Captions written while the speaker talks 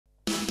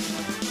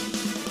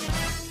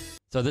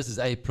So this is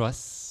A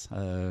plus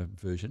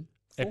version.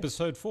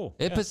 Episode 4.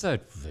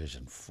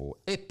 Version 4.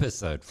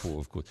 Episode 4,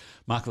 of course.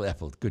 Michael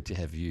Apple, good to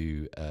have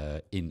you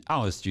in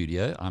our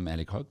studio. I'm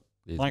Alec Hogg.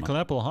 Michael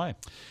Apple, hi.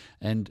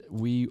 And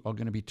we are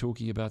going to be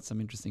talking about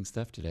some interesting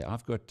stuff today.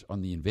 I've got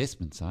on the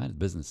investment side, the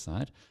business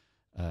side,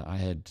 I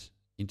had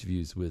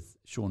interviews with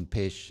Sean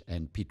Pesh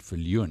and Piet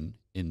Viljoen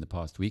in the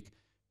past week,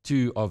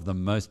 two of the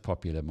most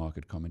popular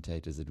market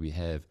commentators that we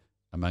have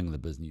among the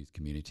BizNews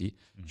community.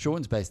 Mm-hmm.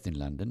 Sean's based in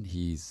London.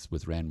 He's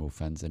with Randmore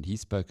Funds, and he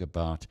spoke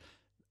about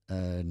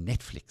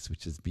Netflix,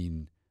 which has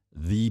been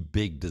the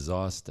big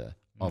disaster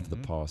of the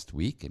past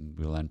week, and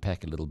we'll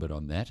unpack a little bit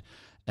on that.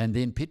 And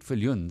then Piet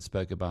Viljoen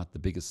spoke about the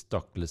biggest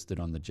stock listed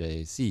on the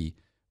JSE,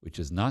 which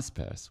is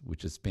Naspers,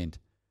 which has spent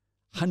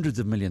hundreds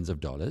of millions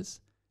of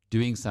dollars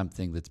doing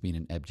something that's been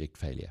an abject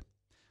failure.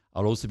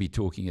 I'll also be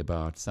talking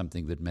about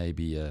something that may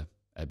be a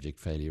abject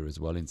failure as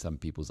well in some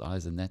people's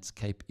eyes, and that's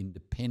Cape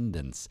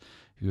Independence,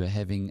 who are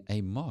having a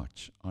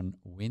march on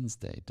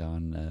Wednesday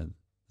down the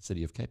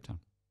city of Cape Town.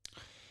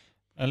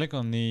 Alec,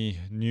 on the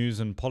news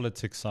and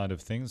politics side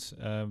of things,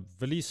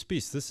 Vili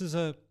Spies, this is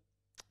an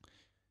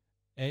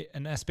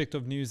aspect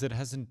of news that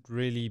hasn't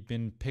really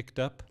been picked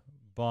up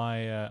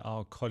by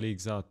our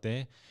colleagues out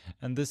there.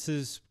 And this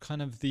is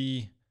kind of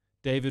the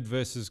David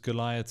versus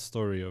Goliath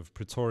story of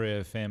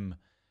Pretoria FM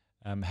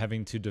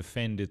having to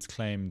defend its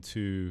claim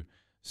to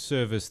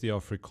service the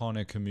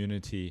Afrikaner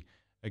community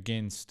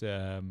against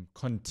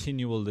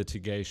continual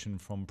litigation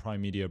from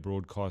Prime Media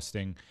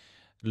Broadcasting.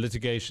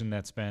 Litigation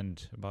that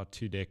spanned about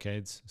 2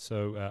 decades.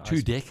 So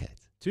 2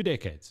 decades? 2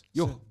 decades.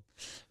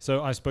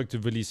 So I spoke to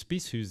Vili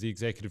Spies, who's the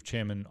executive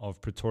chairman of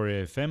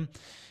Pretoria FM,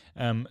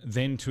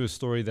 then to a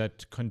story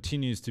that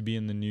continues to be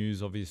in the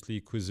news,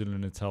 obviously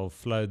KwaZulu-Natal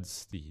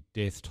floods, the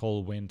death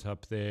toll went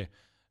up there.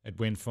 It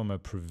went from a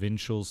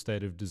provincial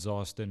state of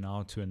disaster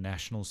now to a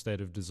national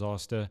state of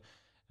disaster.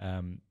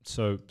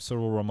 So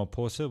Cyril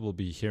Ramaphosa, we'll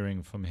be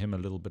hearing from him a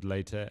little bit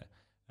later,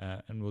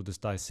 and we'll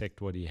just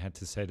dissect what he had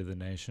to say to the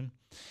nation.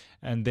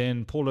 And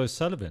then Paul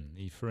O'Sullivan,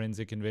 the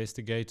forensic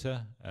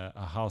investigator,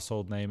 a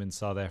household name in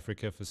South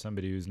Africa for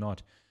somebody who's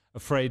not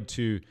afraid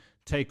to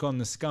take on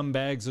the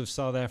scumbags of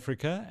South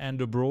Africa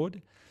and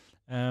abroad.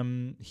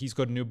 He's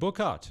got a new book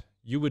out.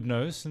 You would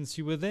know since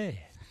you were there.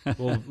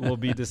 We'll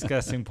be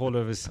discussing Paul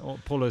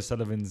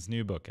O'Sullivan's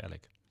new book,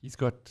 Alec. He's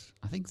got,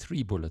 I think,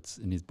 3 bullets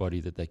in his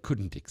body that they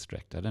couldn't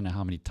extract. I don't know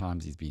how many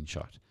times he's been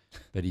shot.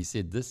 But he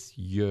said this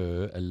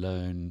year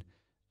alone,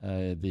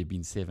 there have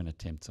been 7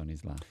 attempts on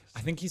his life.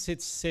 I think he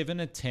said 7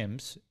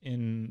 attempts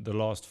in the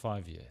last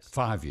 5 years.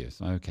 5 years,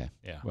 okay.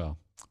 Yeah. Well,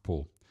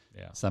 Paul,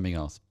 yeah, something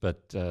else.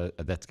 But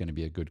that's going to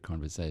be a good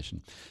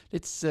conversation.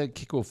 Let's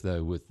kick off,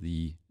 though, with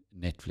the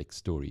Netflix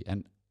story.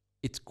 And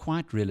it's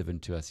quite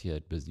relevant to us here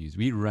at BizNews.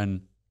 We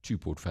run 2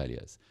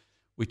 portfolios,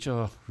 which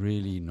are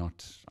really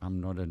not, I'm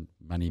not a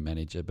money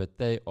manager, but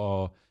they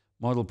are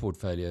model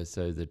portfolios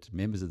so that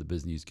members of the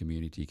BizNews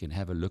community can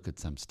have a look at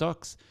some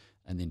stocks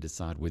and then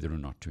decide whether or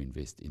not to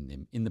invest in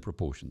them in the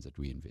proportions that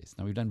we invest.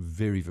 Now, we've done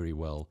very, very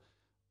well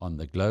on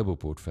the global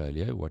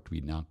portfolio, what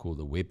we now call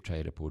the web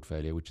trader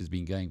portfolio, which has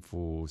been going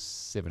for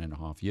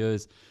 7.5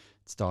 years.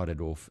 It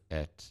started off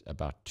at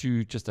about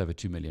just over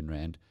 2 million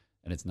rand,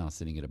 and it's now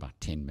sitting at about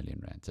 10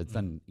 million rand. So it's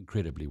done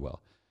incredibly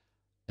well.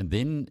 And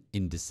then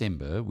in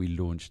December, we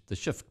launched the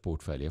Shift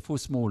portfolio for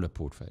smaller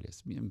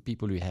portfolios.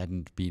 People who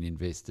hadn't been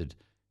invested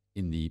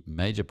in the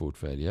major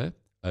portfolio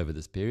over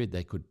this period,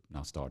 they could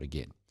now start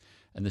again.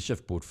 And the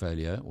Shift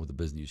portfolio, or the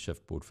BizNews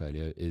Shift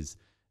portfolio, is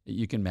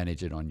you can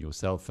manage it on your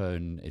cell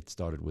phone. It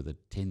started with a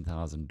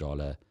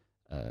 $10,000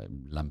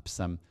 lump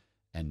sum,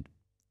 and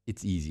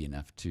it's easy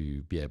enough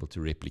to be able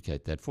to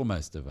replicate that for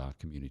most of our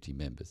community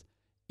members.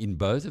 In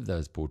both of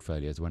those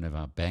portfolios, one of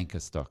our banker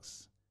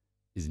stocks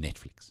is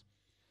Netflix.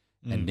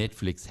 And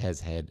Netflix has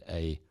had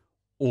a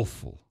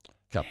awful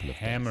couple of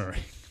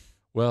hammering.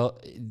 Well,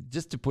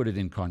 just to put it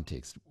in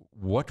context,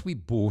 what we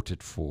bought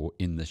it for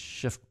in the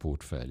Shift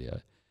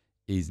portfolio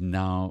is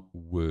now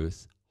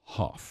worth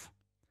half.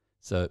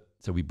 So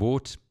we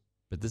bought,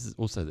 but this is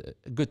also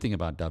a good thing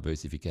about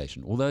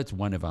diversification. Although it's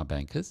one of our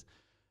bankers,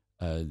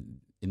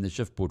 in the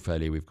Shift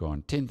portfolio, we've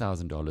gone $10,000,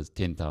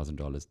 $10,000,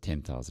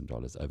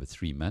 $10,000 over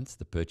 3 months,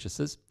 the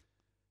purchases.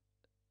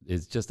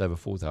 There's just over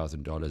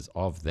 $4,000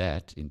 of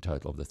that in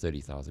total, of the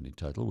 $30,000 in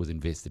total, was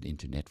invested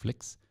into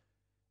Netflix.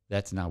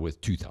 That's now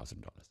worth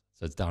 $2,000.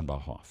 So it's down by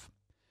half.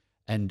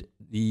 And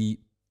the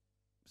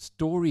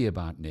story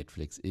about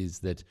Netflix is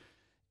that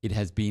it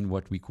has been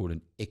what we call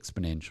an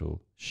exponential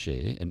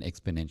share, an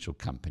exponential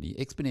company.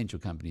 Exponential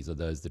companies are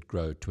those that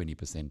grow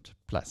 20%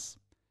 plus.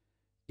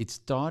 It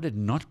started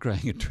not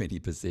growing at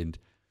 20%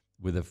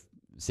 with a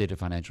set of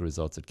financial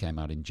results that came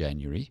out in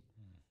January.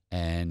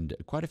 And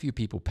quite a few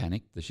people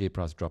panicked. The share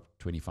price dropped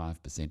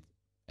 25%,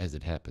 as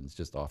it happens,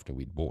 just after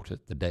we'd bought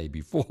it, the day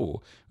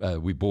before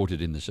we bought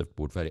it in the Shift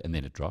portfolio, and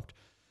then it dropped.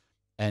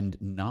 And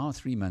now,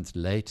 3 months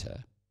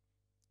later,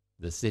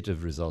 the set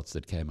of results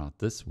that came out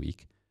this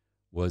week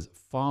was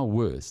far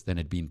worse than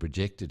had been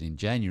projected in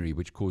January,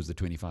 which caused the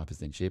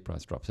 25% share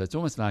price drop. So it's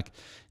almost like,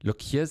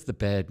 look, here's the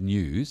bad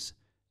news.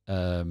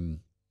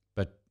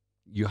 But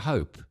you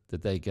hope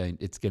that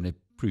it's going to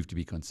prove to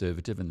be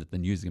conservative and that the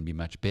news is going to be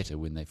much better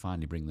when they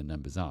finally bring the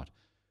numbers out.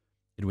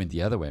 It went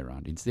the other way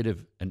around. Instead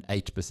of an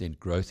 8%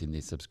 growth in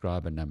their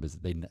subscriber numbers,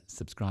 their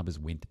subscribers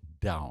went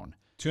down.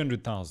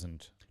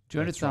 200,000.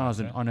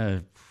 200,000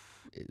 right,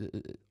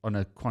 on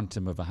a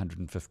quantum of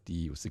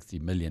 150 or 60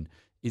 million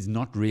is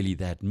not really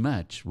that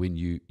much when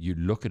you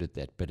look at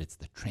it but it's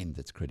the trend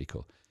that's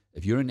critical.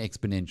 If you're an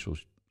exponential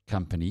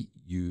company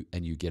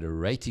and you get a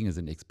rating as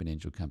an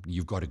exponential company,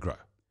 you've got to grow.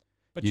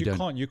 But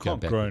you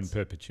can't grow in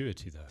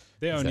perpetuity, though.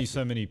 There are only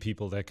so many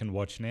people that can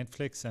watch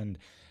Netflix, and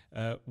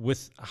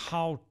with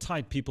how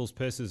tight people's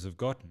purses have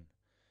gotten,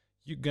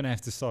 you're going to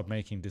have to start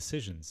making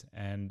decisions.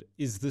 And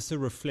is this a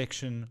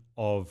reflection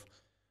of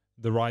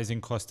the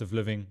rising cost of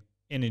living,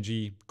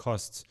 energy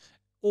costs,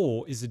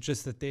 or is it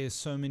just that there's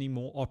so many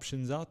more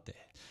options out there?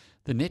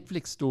 The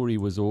Netflix story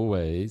was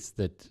always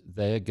that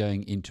they are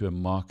going into a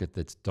market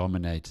that's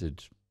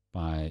dominated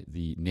by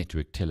the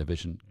network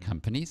television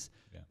companies.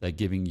 Yeah. They're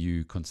giving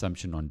you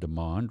consumption on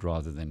demand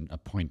rather than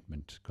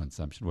appointment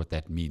consumption. What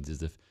that means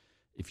is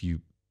if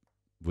you,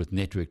 with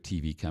network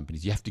TV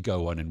companies, you have to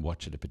go on and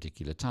watch at a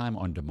particular time.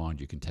 On demand,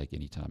 you can take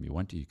any time you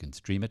want to. You can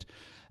stream it.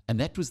 And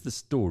that was the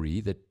story,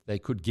 that they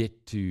could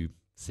get to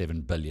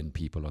 7 billion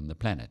people on the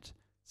planet.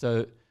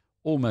 So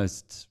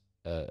almost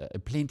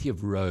plenty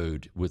of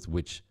road with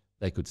which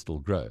they could still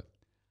grow.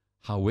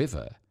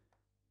 However,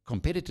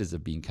 competitors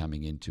have been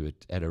coming into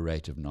it at a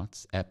rate of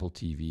knots. Apple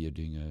TV are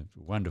doing a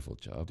wonderful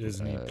job.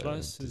 Disney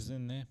Plus is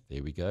in there.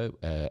 There we go.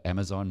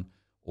 Amazon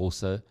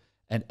also.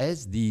 And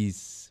as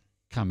these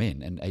come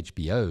in, and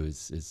HBO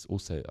is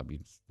also, I mean,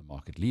 it's the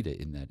market leader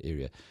in that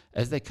area,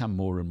 as they come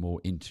more and more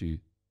into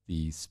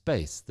the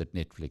space that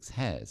Netflix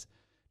has,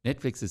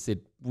 Netflix has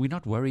said, we're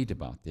not worried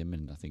about them.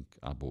 And I think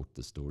I bought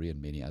the story,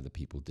 and many other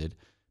people did,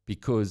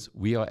 because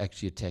we are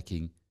actually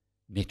attacking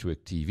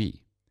network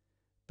TV.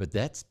 But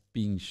that's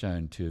being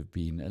shown to have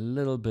been a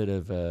little bit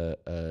of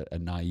a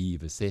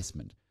naive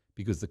assessment,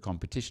 because the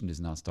competition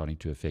is now starting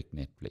to affect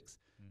Netflix.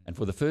 And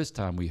for the first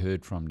time, we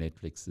heard from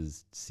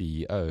Netflix's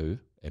CEO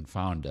and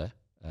founder,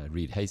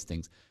 Reed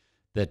Hastings,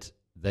 that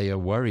they are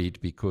worried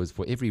because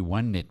for every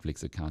one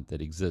Netflix account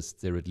that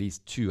exists, there are at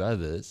least 2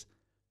 others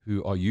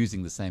who are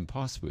using the same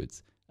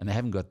passwords, and they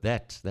haven't got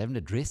that. They haven't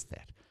addressed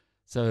that.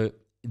 So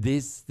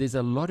there's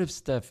a lot of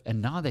stuff,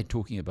 and now they're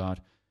talking about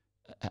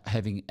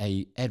having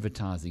a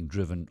advertising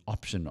driven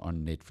option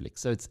on Netflix.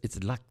 So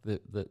it's like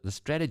the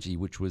strategy,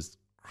 which was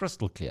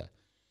crystal clear,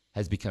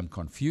 has become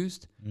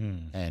confused.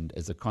 And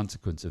as a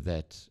consequence of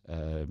that,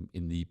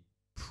 in the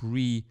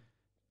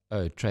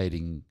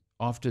trading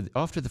after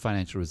the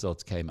financial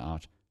results came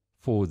out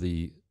for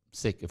the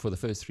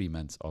first 3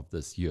 months of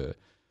this year,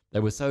 they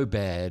were so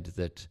bad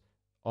that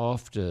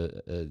after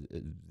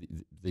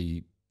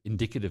the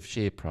indicative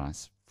share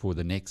price for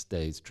the next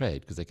day's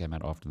trade, because they came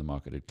out after the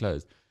market had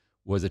closed,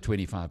 was a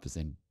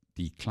 25%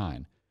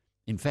 decline.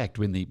 In fact,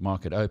 when the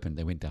market opened,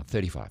 they went down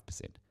 35%.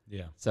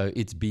 Yeah. So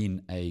it's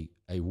been a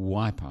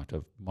wipeout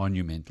of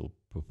monumental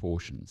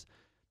proportions.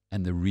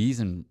 And the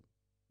reason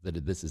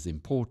that this is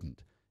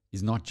important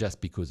is not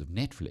just because of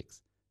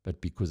Netflix,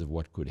 but because of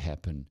what could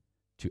happen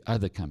to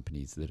other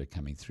companies that are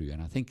coming through.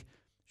 And I think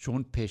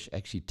Sean Pesh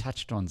actually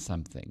touched on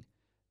something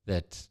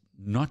that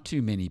not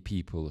too many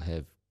people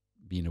have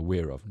been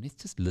aware of. And let's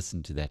just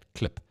listen to that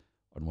clip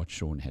on what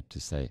Sean had to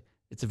say.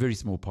 It's a very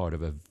small part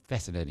of a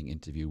fascinating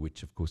interview,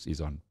 which, of course, is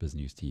on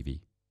BizNews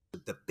TV.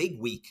 The big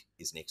week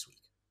is next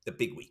week, the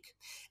big week.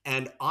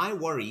 And I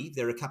worry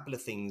there are a couple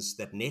of things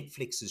that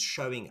Netflix is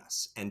showing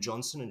us and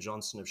Johnson &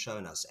 Johnson have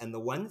shown us. And the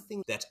one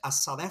thing that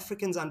us South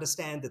Africans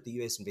understand that the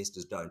US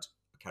investors don't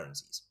are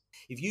currencies.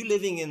 If you're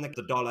living in the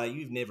dollar,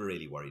 you've never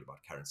really worried about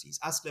currencies.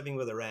 Us living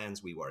with the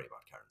rands, we worry about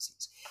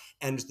currencies.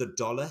 And the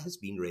dollar has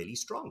been really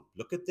strong.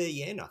 Look at the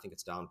yen. I think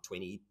it's down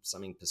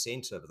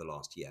 20-something% over the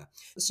last year.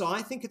 So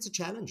I think it's a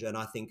challenge. And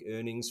I think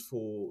earnings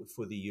for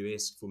the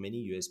US, for many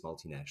US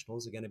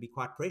multinationals, are going to be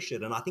quite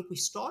pressured. And I think we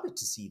started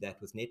to see that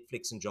with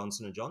Netflix and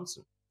Johnson &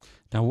 Johnson.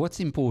 Now, what's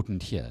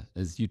important here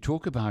is you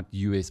talk about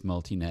US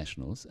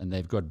multinationals, and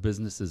they've got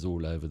businesses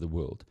all over the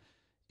world.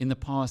 In the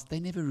past, they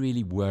never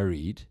really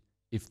worried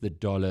if the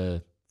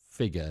dollar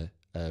figure,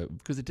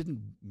 because it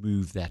didn't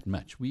move that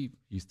much. We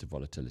used to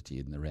volatility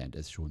in the rand,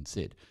 as Sean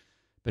said.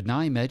 But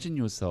now imagine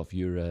yourself,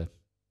 you're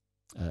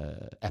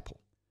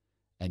Apple,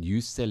 and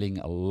you're selling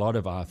a lot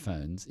of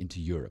iPhones into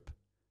Europe,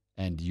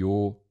 and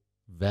your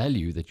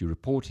value that you're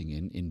reporting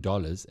in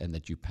dollars and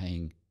that you're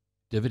paying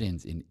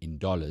dividends in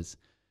dollars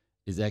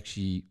is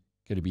actually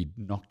going to be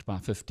knocked by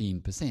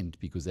 15%,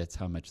 because that's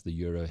how much the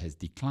euro has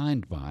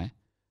declined by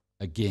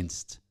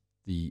against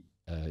the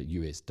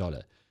US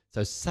dollar.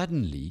 So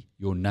suddenly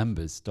your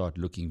numbers start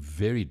looking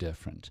very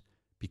different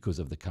because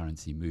of the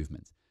currency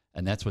movements.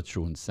 And that's what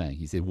Sean's saying.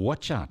 He said,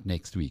 watch out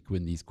next week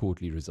when these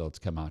quarterly results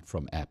come out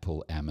from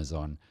Apple,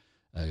 Amazon,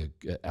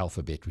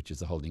 Alphabet, which is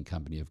the holding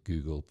company of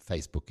Google,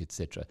 Facebook,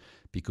 etc.,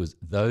 because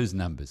those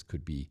numbers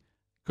could be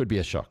could be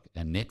a shock,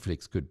 and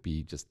Netflix could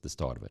be just the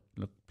start of it.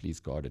 Look, please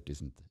God, it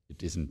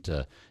isn't.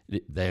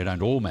 They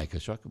don't all make a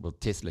shock. Well,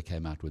 Tesla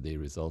came out with their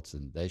results,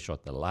 and they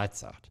shot the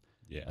lights out.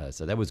 Yeah.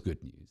 So that was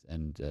good news,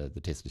 and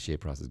the Tesla share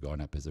price has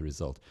gone up as a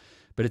result.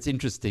 But it's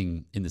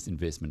interesting in this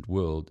investment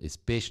world,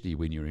 especially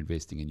when you're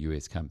investing in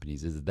US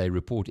companies, is that they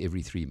report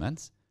every 3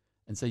 months,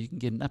 and so you can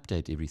get an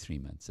update every 3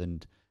 months,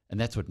 and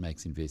that's what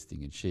makes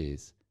investing in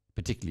shares,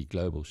 particularly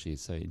global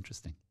shares, so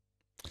interesting.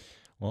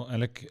 Well,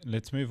 Alec,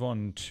 let's move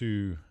on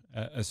to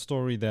a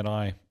story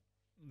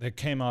that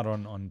came out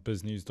on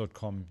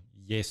BizNews.com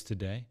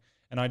yesterday,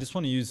 and I just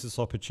want to use this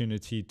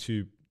opportunity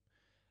to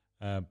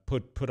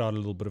put out a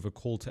little bit of a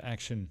call to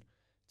action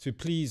to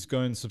please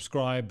go and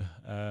subscribe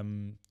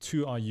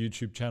to our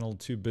YouTube channel,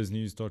 to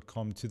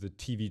BizNews.com, to the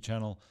TV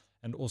channel,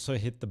 and also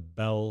hit the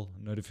bell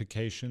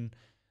notification.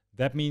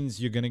 That means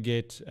you're going to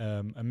get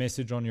a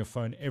message on your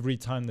phone every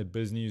time that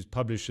BizNews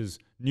publishes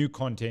new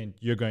content.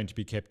 You're going to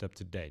be kept up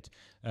to date.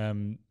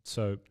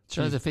 So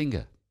show the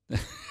finger.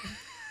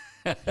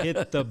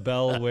 Hit the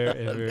bell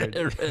wherever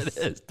there it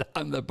is,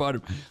 down the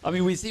bottom. I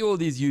mean, we see all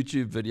these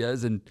YouTube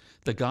videos, and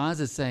the guys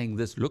are saying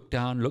this: look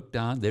down,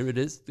 there it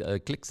is.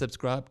 Click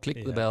subscribe,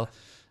 click the bell,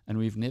 and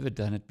we've never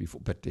done it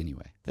before. But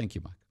anyway, thank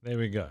you, Mike. There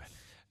we go.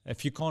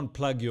 If you can't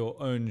plug your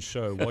own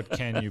show, what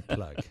can you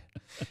plug?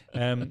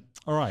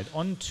 All right,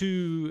 on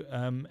to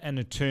an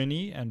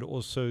attorney and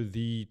also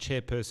the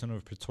chairperson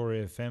of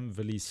Pretoria FM,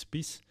 Willie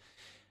Spies.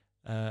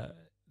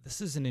 This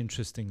is an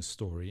interesting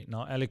story.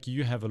 Now, Alec,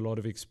 you have a lot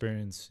of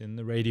experience in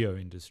the radio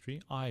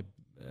industry. I,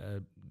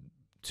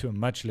 to a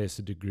much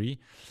lesser degree.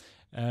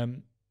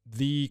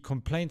 The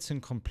Complaints and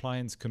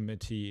Compliance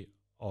Committee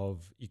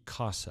of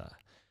ICASA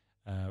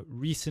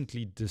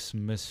recently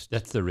dismissed...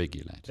 That's the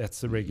regulator.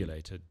 That's the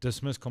regulator.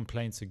 Dismissed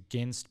complaints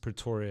against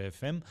Pretoria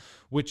FM,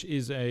 which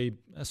is a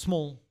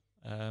small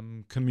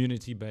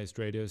community-based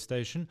radio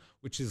station,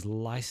 which is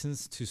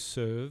licensed to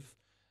serve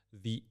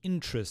the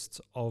interests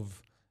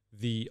of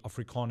the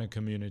Afrikaner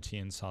community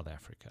in South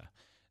Africa.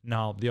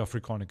 Now, the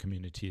Afrikaner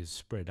community is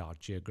spread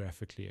out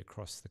geographically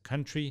across the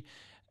country,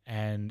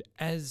 and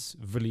as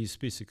Willie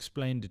Spies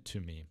explained it to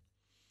me,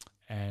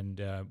 and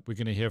we're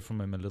going to hear from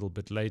him a little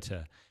bit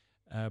later,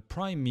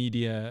 Prime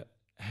Media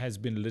has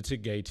been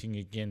litigating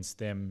against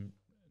them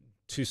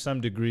to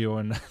some degree or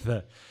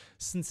another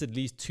since at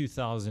least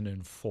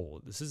 2004.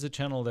 This is a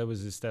channel that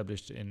was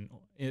established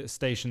a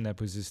station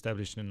that was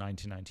established in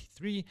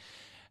 1993,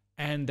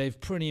 and they've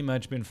pretty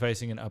much been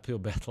facing an uphill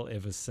battle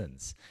ever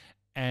since.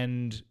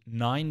 And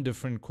 9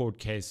 different court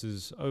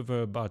cases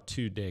over about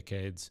 2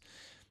 decades.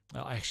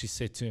 I actually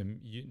said to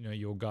him,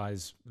 your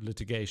guys'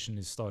 litigation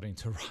is starting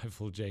to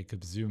rival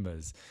Jacob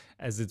Zuma's,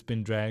 as it's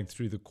been dragged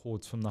through the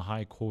courts, from the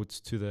High Courts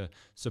to the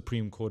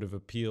Supreme Court of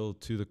Appeal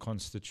to the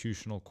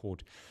Constitutional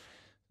Court.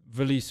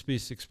 Willie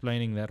Spies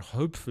explaining that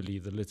hopefully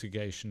the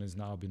litigation has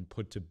now been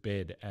put to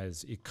bed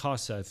as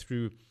ICASA,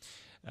 through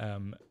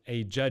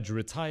a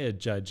retired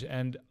judge.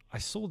 And I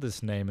saw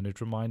this name and it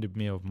reminded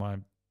me of my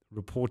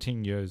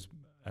reporting years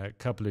a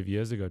couple of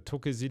years ago.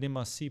 Thokozile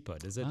Masipa,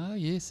 does it? Oh,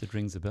 yes, it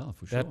rings a bell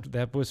for sure.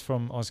 That was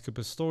from Oscar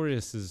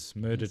Pistorius's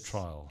murder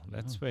trial.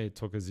 That's where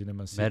Thokozile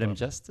Masipa... Madam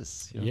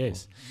Justice. Yeah.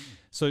 Yes.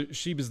 So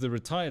she was the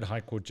retired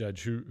High Court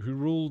judge who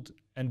ruled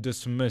and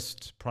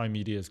dismissed Prime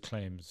Media's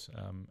claims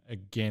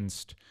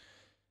against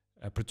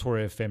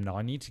Pretoria FM. Now,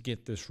 I need to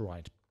get this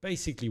right.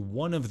 Basically,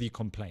 one of the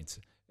complaints,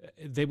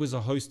 there was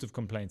a host of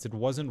complaints. It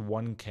wasn't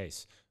one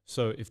case.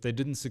 So if they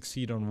didn't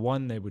succeed on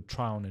one, they would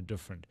try on a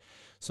different.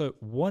 So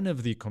one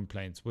of the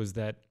complaints was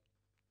that,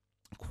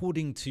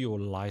 according to your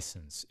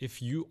license,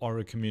 if you are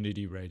a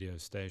community radio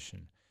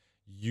station,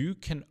 you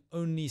can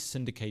only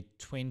syndicate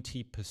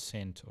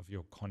 20% of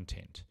your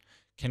content,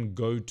 can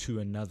go to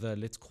another,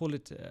 let's call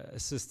it a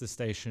sister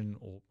station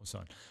or so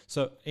on.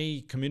 So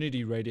a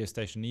community radio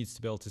station needs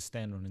to be able to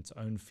stand on its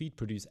own feet,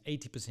 produce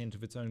 80%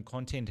 of its own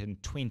content, and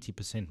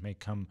 20% may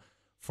come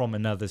from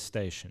another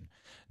station.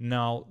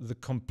 Now, the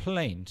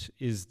complaint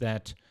is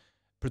that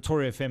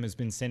Pretoria FM has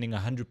been sending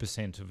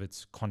 100% of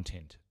its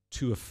content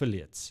to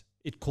affiliates.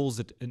 It calls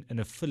it an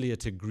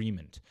affiliate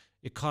agreement.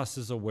 ICASA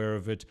is aware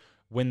of it.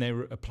 When they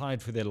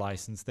applied for their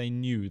license, they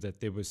knew that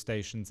there were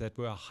stations that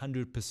were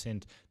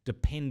 100%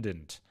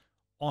 dependent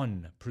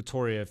on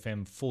Pretoria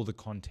FM for the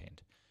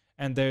content.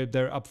 And they're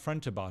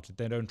upfront about it.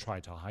 They don't try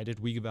to hide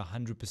it. We give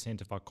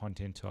 100% of our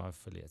content to our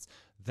affiliates.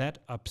 That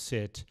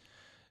upset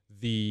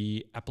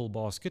the Apple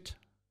basket,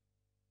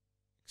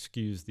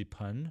 excuse the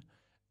pun,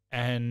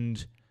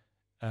 and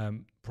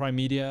Prime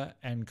Media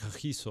and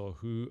Kagiso,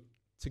 who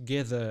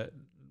together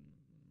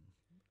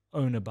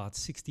own about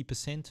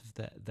 60% of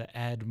the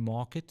ad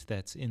market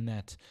that's in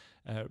that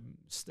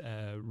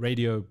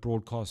radio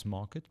broadcast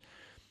market.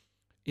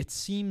 It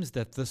seems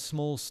that the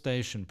small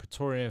station,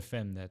 Pretoria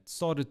FM, that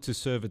started to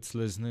serve its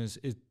listeners,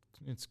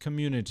 its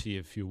community,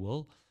 if you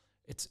will,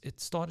 it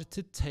started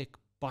to take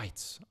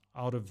bites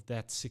out of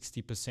that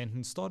 60%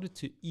 and started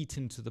to eat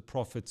into the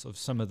profits of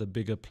some of the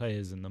bigger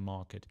players in the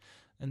market.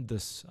 And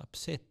this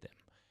upset them.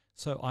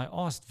 So I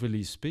asked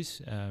Willie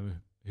Spies,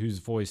 whose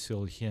voice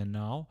you'll hear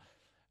now,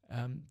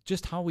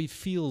 just how he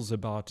feels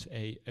about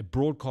a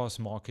broadcast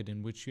market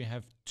in which you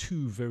have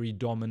two very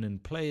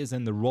dominant players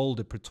and the role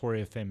that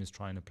Pretoria FM is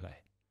trying to play.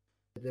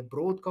 The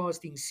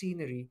broadcasting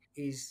scenery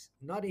is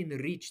not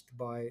enriched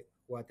by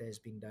what has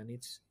been done.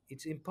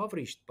 It's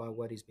impoverished by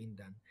what has been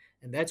done.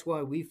 And that's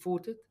why we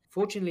fought it.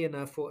 Fortunately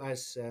enough for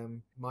us,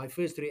 my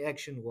first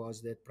reaction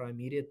was that Prime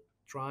Media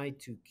tried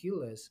to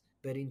kill us,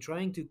 but in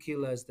trying to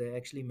kill us, they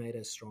actually made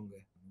us stronger.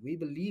 We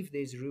believe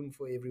there's room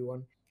for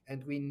everyone,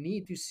 and we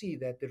need to see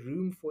that the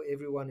room for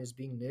everyone is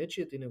being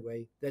nurtured in a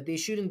way that there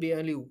shouldn't be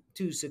only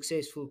two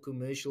successful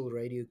commercial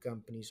radio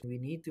companies. We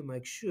need to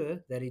make sure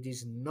that it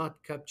is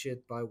not captured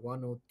by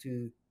one or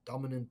two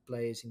dominant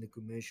players in the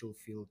commercial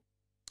field.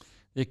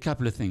 There are a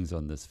couple of things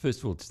on this. First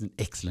of all, it's an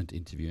excellent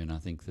interview, and I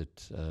think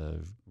that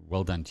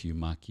well done to you,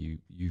 Mike. You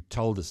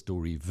told a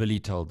story, Willie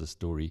told a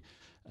story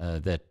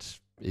that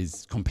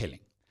is compelling.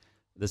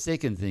 The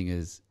second thing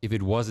is, if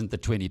it wasn't the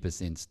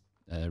 20%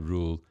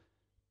 rule,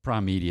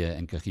 Prime Media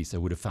and Kagiso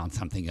would have found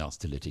something else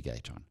to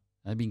litigate on.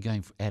 They've been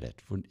going at it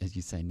for, as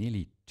you say,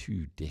 nearly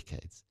 2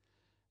 decades.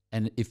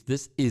 And if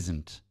this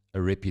isn't a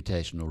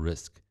reputational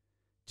risk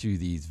to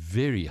these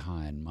very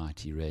high and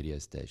mighty radio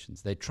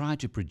stations, they try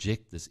to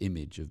project this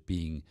image of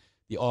being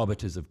the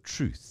arbiters of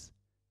truth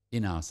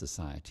in our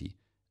society,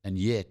 and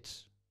yet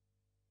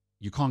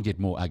you can't get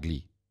more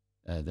ugly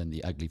than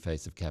the ugly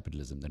face of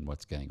capitalism than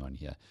what's going on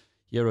here.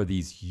 Here are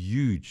these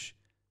huge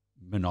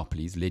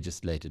monopolies,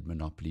 legislated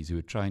monopolies, who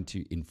are trying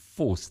to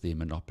enforce their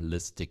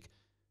monopolistic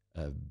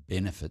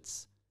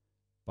benefits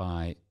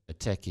by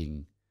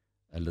attacking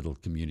a little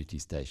community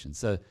station.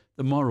 So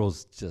the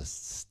morals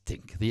just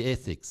stink, the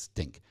ethics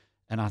stink,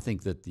 and I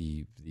think that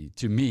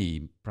to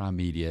me, Prime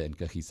Media and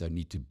Kagiso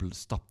need to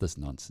stop this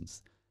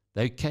nonsense.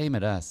 They came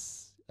at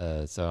us,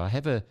 so I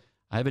have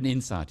an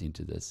insight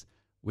into this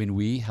when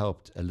we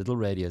helped a little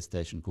radio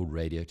station called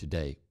Radio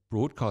Today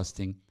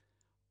broadcasting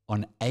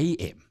on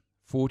AM.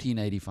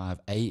 1485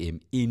 AM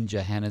in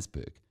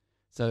Johannesburg.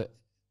 So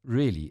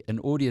really an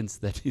audience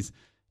that is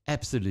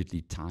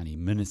absolutely tiny,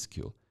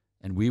 minuscule.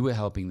 And we were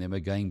helping them.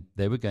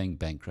 They were going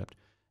bankrupt.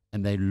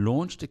 And they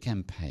launched a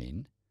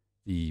campaign,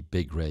 the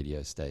big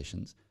radio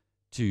stations,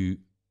 to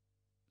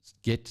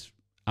get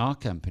our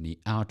company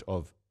out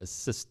of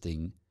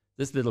assisting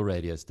this little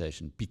radio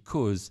station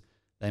because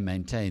they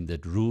maintained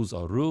that rules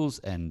are rules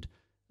and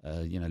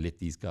let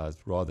these guys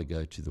rather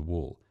go to the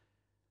wall.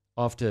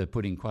 After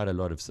putting quite a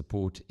lot of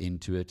support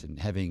into it and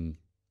having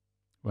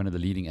one of the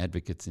leading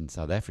advocates in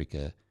South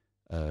Africa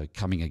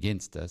coming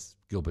against us,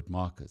 Gilbert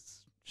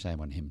Marcus,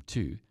 shame on him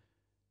too,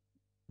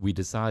 we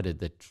decided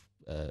that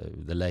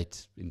the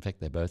late, in fact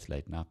they're both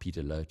late now,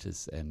 Peter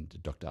Lotus and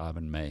Dr.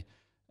 Ivan May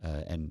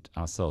and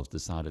ourselves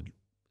decided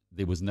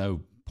there was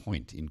no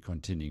point in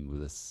continuing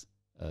with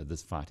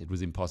this fight. It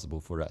was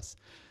impossible for us.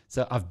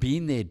 So I've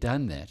been there,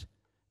 done that,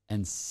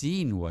 and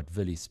seen what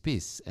Willie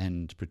Spies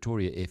and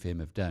Pretoria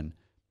FM have done.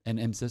 And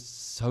I'm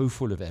just so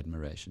full of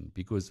admiration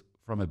because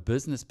from a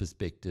business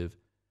perspective,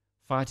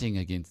 fighting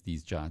against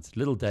these giants,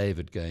 little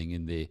David going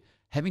in there,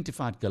 having to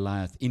fight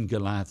Goliath in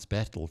Goliath's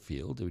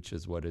battlefield, which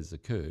is what has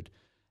occurred,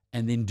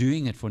 and then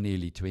doing it for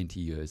nearly 20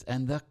 years,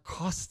 and the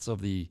costs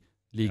of the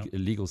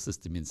legal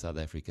system in South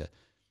Africa.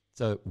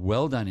 So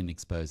well done in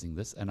exposing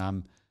this, and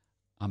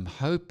I'm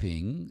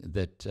hoping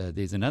that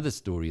there's another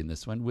story in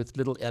this one with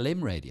little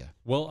LM Radio.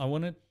 Well, I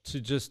wanted to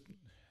just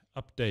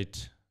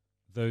update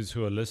those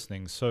who are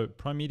listening. So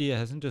Prime Media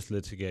hasn't just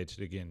litigated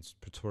against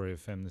Pretoria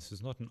FM. This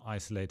is not an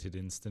isolated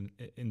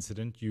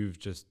incident. You've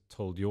just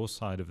told your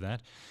side of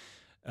that.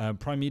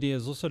 Prime Media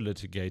has also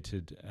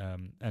litigated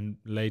and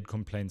laid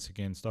complaints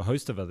against a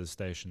host of other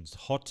stations,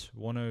 Hot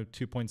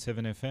 102.7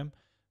 FM,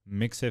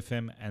 Mix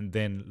FM, and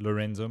then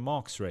Lorenzo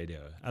Marx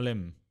Radio,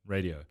 LM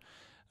Radio.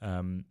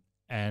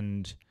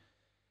 And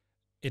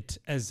it,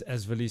 as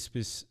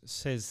Velispis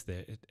says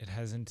there, it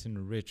hasn't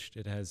enriched,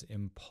 it has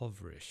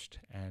impoverished.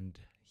 And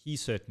he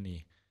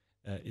certainly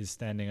is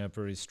standing up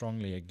very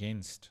strongly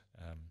against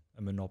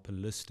a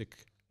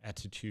monopolistic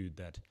attitude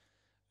that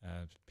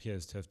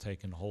appears to have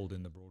taken hold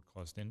in the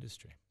broadcast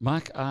industry.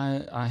 Mike,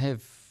 I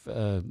have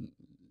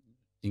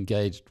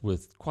engaged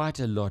with quite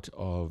a lot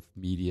of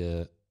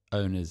media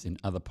owners in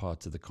other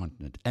parts of the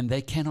continent, and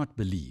they cannot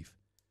believe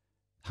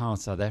how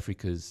South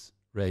Africa's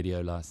radio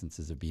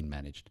licenses have been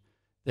managed.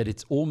 That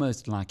it's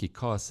almost like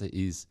ICASA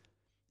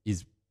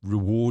is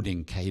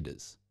rewarding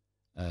cadres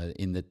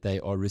in that they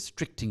are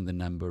restricting the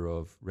number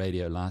of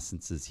radio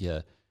licenses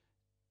here,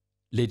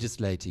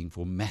 legislating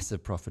for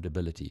massive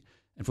profitability.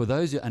 And for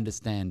those who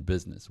understand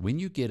business, when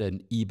you get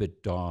an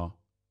EBITDA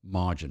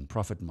margin,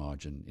 profit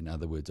margin, in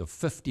other words, of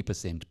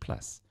 50%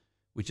 plus,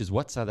 which is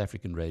what South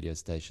African radio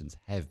stations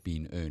have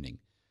been earning,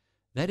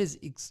 that is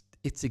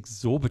it's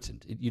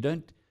exorbitant.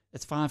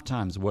 It's 5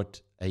 times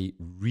what a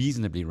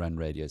reasonably run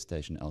radio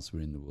station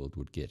elsewhere in the world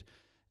would get.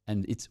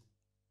 And it's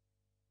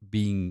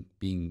being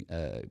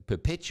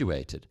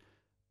perpetuated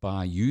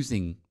by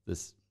using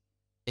this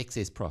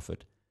excess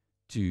profit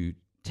to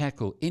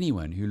tackle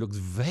anyone who looks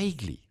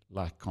vaguely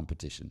like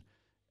competition.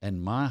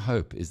 And my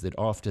hope is that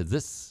after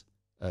this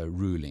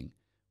ruling,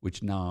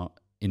 which now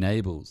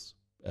enables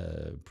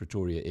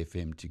Pretoria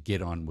FM to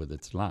get on with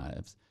its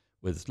life,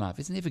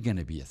 is never going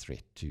to be a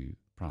threat to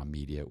Prime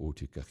Media or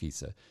to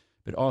Kagiso.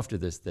 But after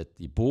this, that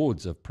the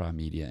boards of Prime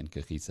Media and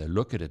Kagiso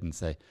look at it and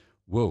say,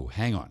 whoa,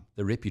 hang on,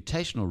 the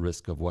reputational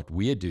risk of what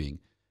we're doing,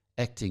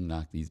 acting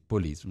like these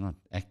bullies, not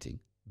acting,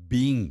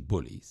 being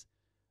bullies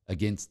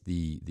against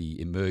the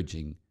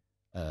emerging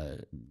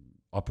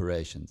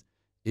operations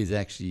is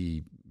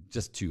actually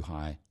just too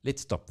high.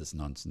 Let's stop this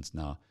nonsense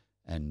now,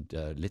 and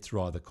let's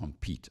rather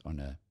compete on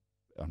a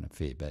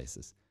fair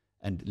basis,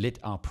 and let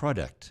our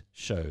product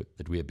show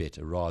that we are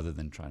better rather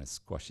than trying to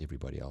squash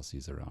everybody else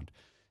who's around.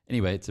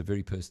 Anyway, it's a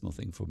very personal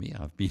thing for me.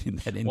 I've been in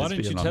that industry. Why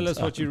don't you tell us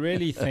what you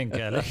really think,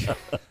 Alec?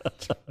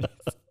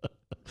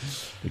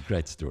 A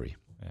great story.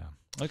 Yeah.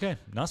 Okay,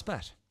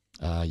 Naspers.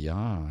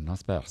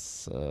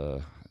 Naspers,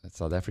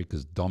 South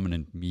Africa's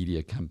dominant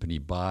media company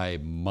by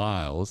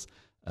miles.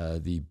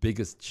 The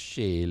biggest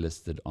share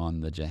listed on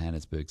the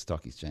Johannesburg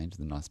Stock Exchange,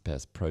 the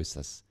Naspers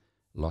process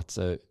lot.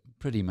 So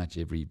pretty much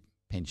every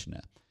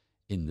pensioner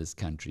in this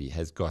country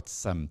has got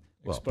some,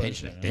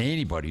 pensioner,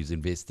 anybody who's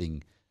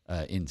investing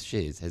in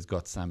shares has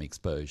got some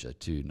exposure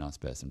to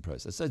Naspers and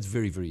process. So it's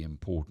very, very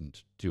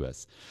important to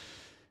us.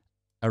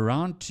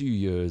 Around 2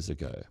 years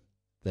ago,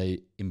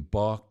 they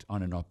embarked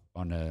on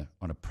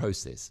a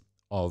process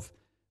of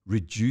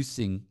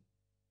reducing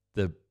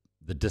the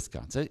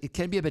discount. So it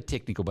can be a bit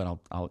technical, but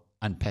I'll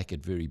unpack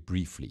it very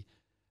briefly.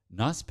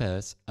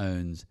 Naspers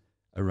owns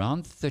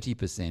around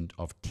 30%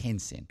 of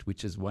Tencent,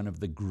 which is one of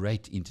the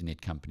great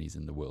internet companies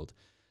in the world.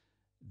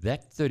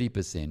 That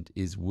 30%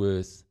 is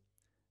worth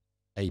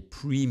a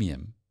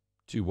premium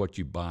to what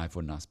you buy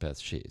for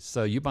Naspers shares.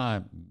 So you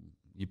pay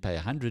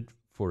 100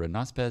 for a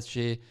Naspers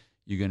share.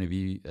 You're going to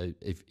be,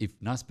 if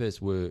Naspers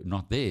were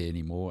not there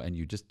anymore and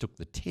you just took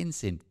the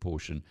 10-cent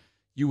portion,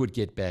 you would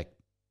get back,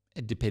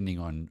 depending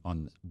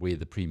on where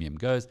the premium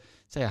goes,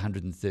 say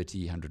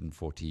 130,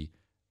 140.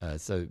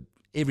 So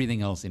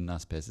everything else in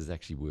Naspers is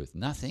actually worth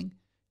nothing.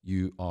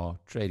 You are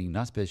trading,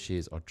 Naspers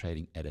shares are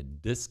trading at a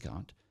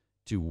discount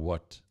to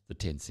what the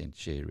 10-cent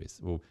share is.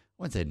 Well,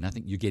 I won't say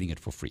nothing, you're getting it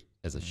for free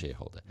as a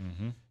shareholder.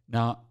 Mm-hmm.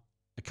 Now,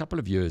 a couple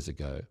of years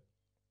ago,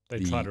 they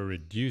try to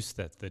reduce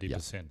that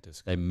 30%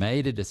 discount. They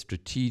made it a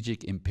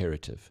strategic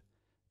imperative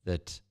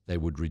that they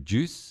would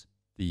reduce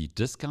the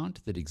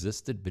discount that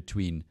existed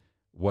between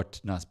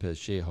what Naspers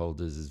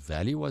shareholders'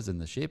 value was in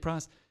the share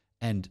price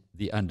and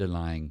the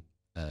underlying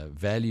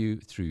value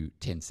through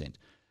Tencent.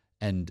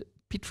 And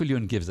Piet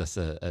Viljoen gives us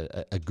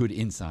a good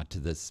insight to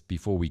this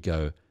before we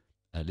go.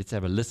 Let's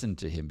have a listen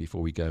to him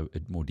before we go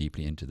more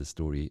deeply into the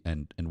story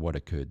and what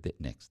occurred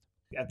next.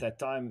 At that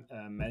time,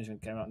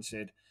 management came out and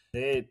said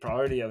their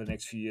priority over the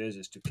next few years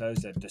is to close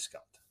that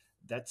discount.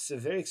 That's a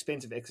very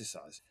expensive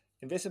exercise.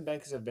 Investment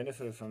bankers have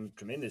benefited from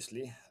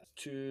tremendously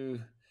to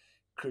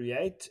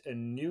create a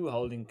new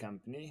holding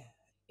company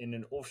in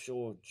an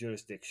offshore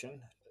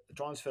jurisdiction,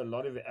 transfer a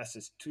lot of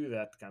assets to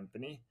that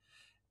company,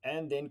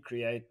 and then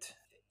create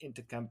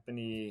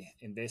intercompany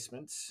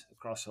investments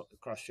across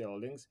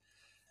shareholdings.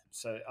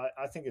 So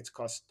I think it's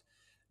cost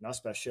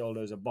Naspers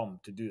shareholders a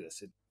bomb to do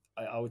this.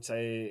 I would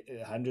say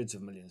hundreds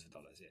of millions of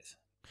dollars, yes.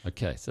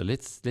 Okay, so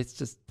let's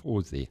just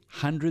pause there.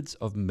 Hundreds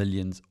of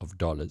millions of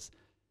dollars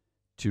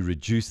to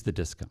reduce the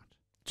discount.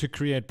 To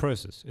create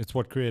process. It's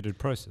what created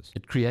process.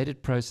 It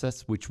created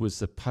process which was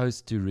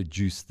supposed to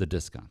reduce the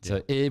discount. Yeah.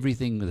 So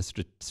everything,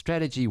 the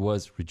strategy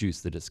was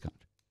reduce the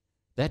discount.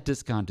 That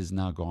discount is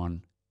now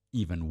gone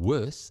even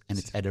worse, and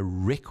it's at a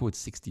record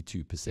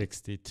 62%.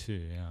 62,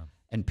 yeah.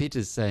 And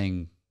Peter's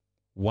saying,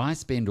 why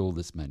spend all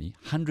this money,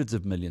 hundreds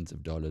of millions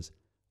of dollars,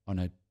 on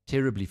a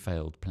terribly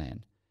failed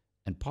plan?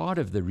 And part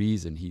of the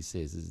reason, he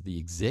says, is the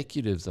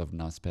executives of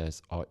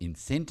Naspers are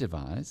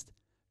incentivized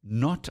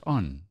not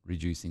on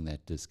reducing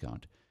that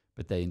discount,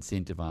 but they're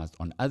incentivized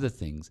on other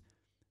things,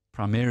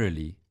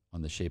 primarily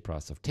on the share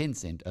price of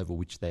Tencent, over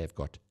which they have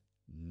got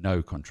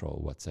no control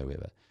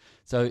whatsoever.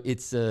 So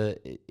it's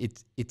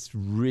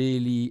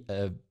really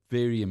a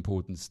very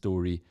important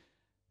story.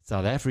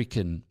 South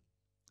African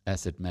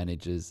asset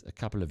managers a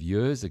couple of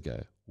years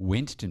ago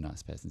went to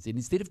Naspers and said,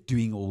 instead of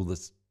doing all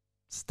this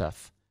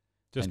stuff,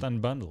 just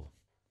unbundle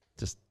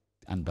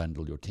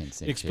your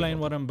 10-cent. Explain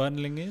what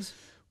unbundling is.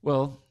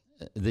 Well,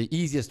 the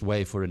easiest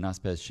way for a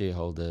Naspers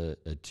shareholder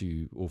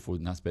for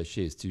Naspers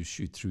shares to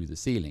shoot through the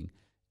ceiling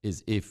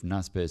is if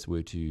Naspers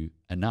were to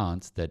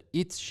announce that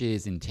its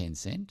shares in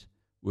Tencent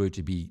were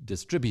to be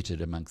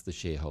distributed amongst the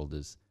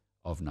shareholders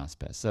of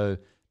Naspers. So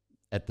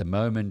at the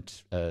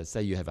moment,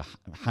 say you have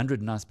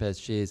 100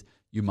 Naspers shares,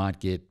 you might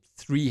get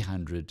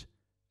 300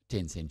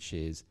 Tencent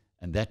shares,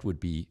 and that would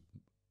be,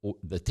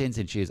 the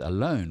Tencent shares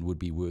alone would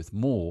be worth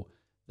more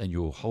than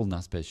your whole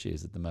Naspers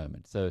shares at the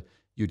moment. So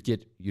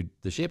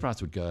the share price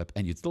would go up,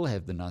 and you'd still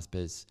have the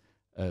Naspers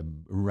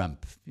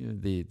rump,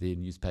 the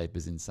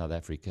newspapers in South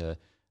Africa,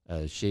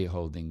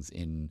 shareholdings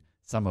in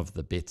some of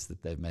the bets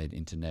that they've made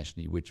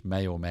internationally, which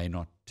may or may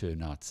not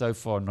turn out. So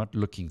far, not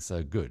looking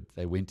so good.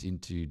 They went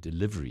into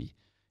delivery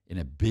in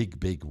a big,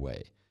 big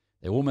way.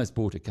 They almost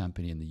bought a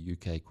company in the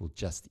UK called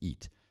Just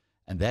Eat,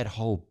 and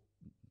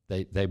the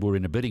they were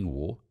in a bidding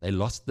war. They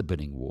lost the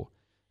bidding war.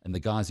 And the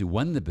guys who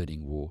won the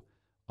bidding war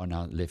are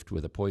now left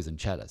with a poison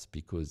chalice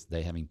because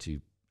they're having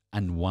to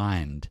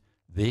unwind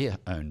their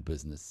own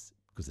business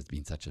because it's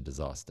been such a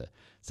disaster.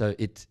 So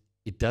it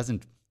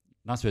doesn't,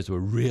 Naspers were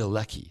real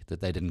lucky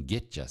that they didn't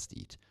get Just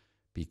Eat,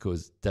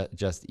 because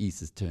Just Eat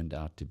has turned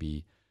out to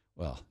be,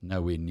 well,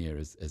 nowhere near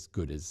as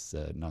good as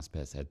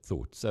Naspers had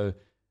thought. So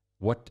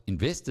what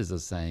investors are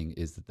saying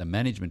is that the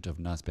management of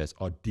Naspers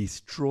are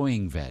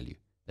destroying value.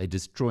 They're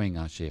destroying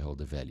our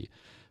shareholder value.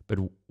 But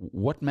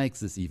what makes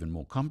this even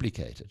more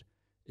complicated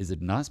is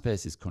that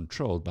Naspers is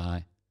controlled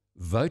by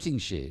voting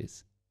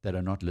shares that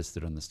are not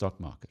listed on the stock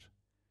market.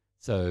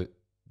 So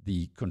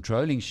the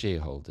controlling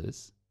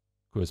shareholders,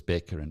 Koos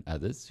Becker and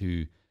others,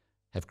 who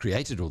have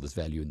created all this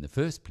value in the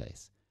first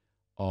place,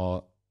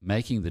 are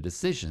making the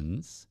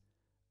decisions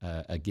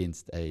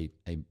against a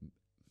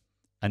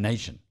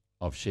nation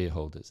of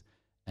shareholders.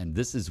 And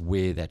this is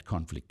where that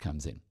conflict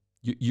comes in.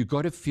 You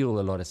got to feel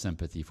a lot of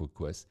sympathy for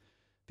Koos,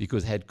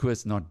 because had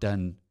Koos not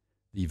done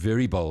the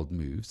very bold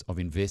moves of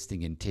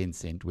investing in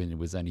Tencent when it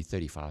was only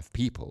 35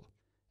 people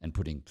and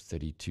putting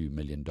 $32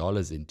 million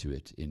into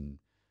it in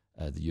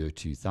the year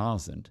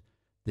 2000,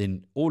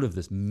 then all of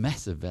this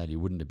massive value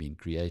wouldn't have been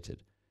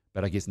created.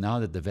 But I guess now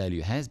that the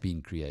value has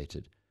been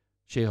created,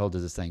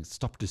 shareholders are saying,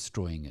 stop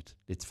destroying it.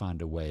 Let's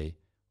find a way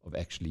of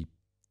actually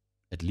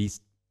at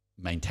least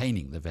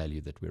maintaining the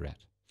value that we're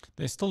at.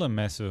 There's still a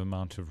massive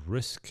amount of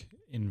risk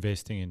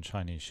investing in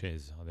Chinese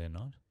shares, are there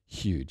not?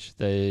 Huge.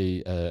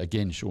 They,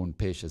 again, Sean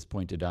Pesh has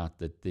pointed out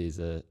that there's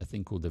a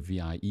thing called the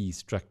VIE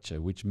structure,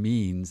 which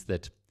means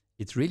that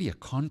it's really a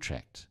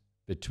contract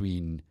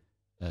between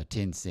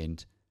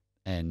Tencent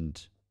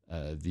and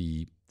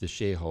the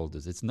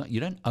shareholders. It's not, you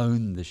don't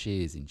own the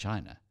shares in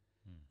China.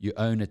 You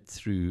own it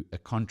through a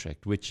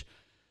contract, which,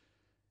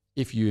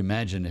 if you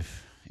imagine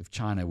if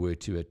China were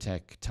to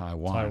attack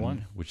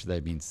Taiwan, which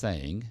they've been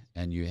saying,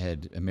 and you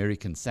had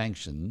American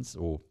sanctions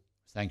or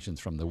sanctions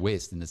from the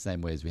West in the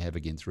same way as we have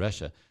against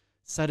Russia,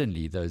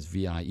 suddenly those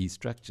VIE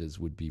structures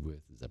would be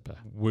worth zipper.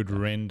 Would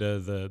render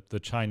the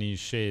Chinese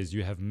shares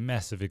you have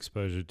massive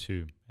exposure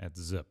to at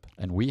zip.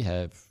 And we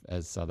have,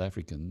 as South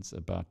Africans,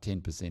 about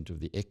 10% of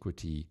the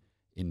equity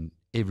in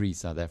every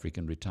South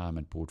African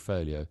retirement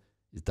portfolio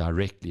is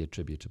directly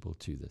attributable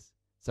to this.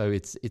 So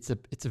it's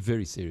a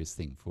very serious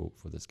thing for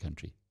this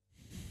country.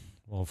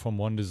 Well, from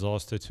one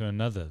disaster to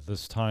another,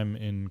 this time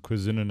in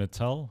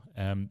KwaZulu-Natal,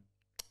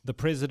 the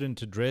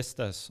president addressed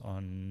us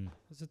on,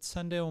 was it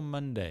Sunday or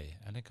Monday?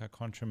 I think I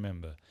can't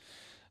remember.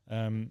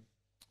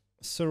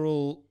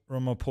 Cyril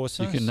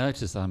Ramaphosa. You can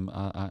notice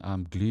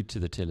I'm glued to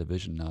the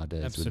television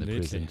nowadays. Absolutely.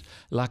 With the president,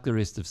 like the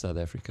rest of South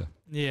Africa.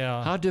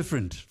 Yeah. How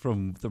different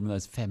from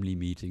those family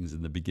meetings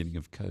in the beginning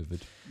of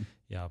COVID.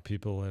 Yeah,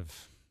 people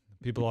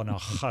are now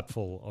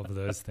hutful of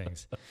those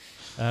things.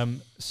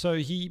 So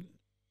he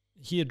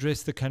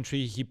addressed the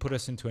country. He put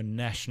us into a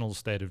national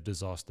state of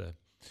disaster.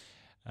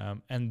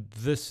 And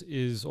this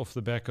is off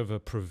the back of a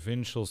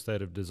provincial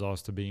state of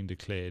disaster being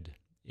declared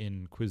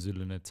in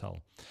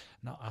KwaZulu-Natal.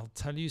 Now, I'll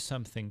tell you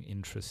something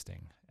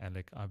interesting,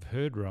 Alec. I've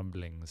heard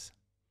rumblings,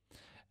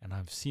 and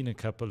I've seen a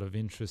couple of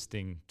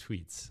interesting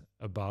tweets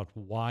about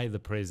why the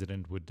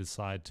president would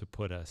decide to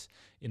put us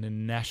in a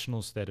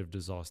national state of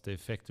disaster,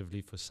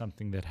 effectively for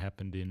something that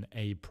happened in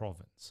a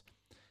province.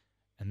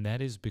 And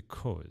that is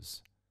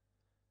because,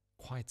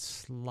 quite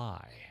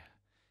sly,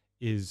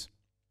 is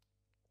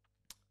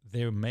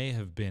there may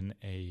have been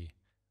a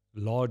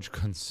large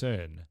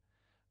concern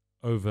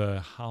over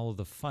how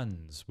the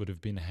funds would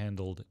have been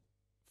handled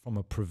from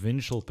a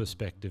provincial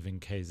perspective in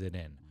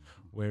KZN.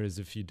 Whereas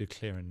if you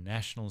declare a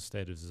national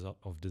state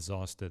of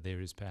disaster,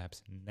 there is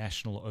perhaps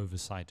national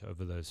oversight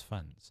over those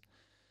funds.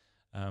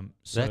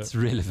 So that's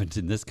relevant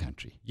in this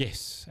country.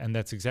 Yes, and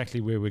that's exactly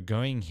where we're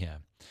going here.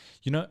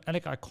 You know,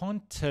 Alec, I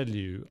can't tell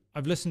you,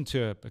 I've listened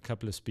to a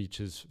couple of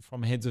speeches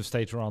from heads of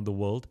state around the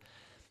world,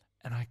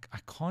 and I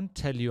can't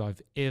tell you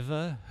I've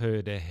ever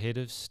heard a head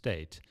of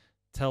state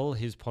tell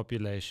his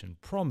population,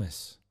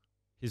 promise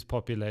his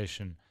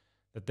population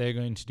that they're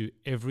going to do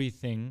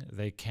everything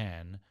they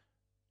can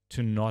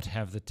to not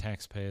have the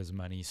taxpayers'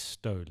 money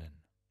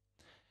stolen.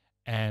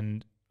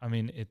 And I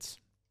mean, it's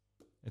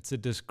a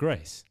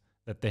disgrace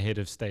that the head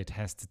of state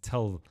has to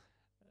tell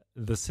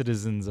the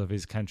citizens of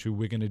his country,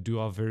 we're going to do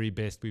our very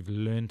best. We've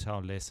learned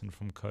our lesson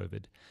from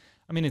COVID.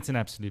 I mean, it's an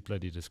absolute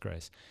bloody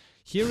disgrace.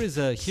 Here is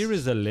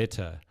a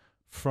letter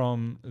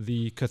from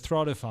the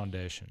Kathrada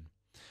Foundation.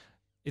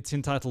 It's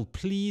entitled,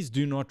 "Please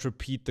do not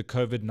repeat the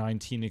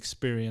COVID-19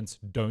 experience.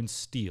 Don't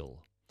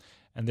steal."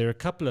 And there are a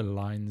couple of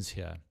lines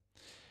here.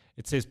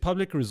 It says,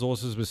 public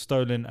resources were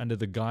stolen under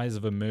the guise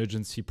of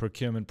emergency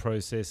procurement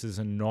processes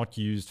and not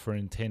used for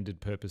intended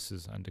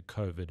purposes under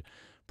COVID.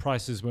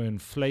 Prices were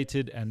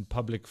inflated and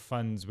public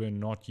funds were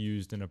not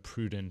used in a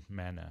prudent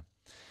manner.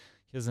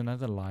 Here's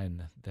another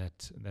line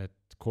that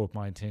caught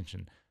my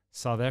attention.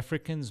 South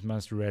Africans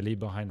must rally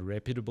behind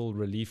reputable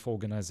relief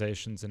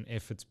organizations and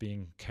efforts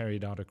being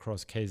carried out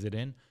across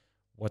KZN.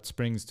 What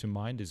springs to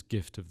mind is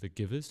Gift of the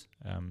Givers.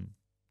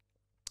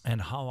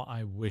 and how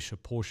I wish a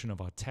portion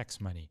of our tax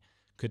money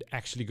could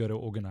actually go to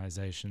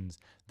organizations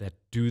that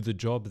do the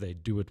job, they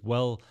do it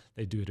well,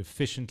 they do it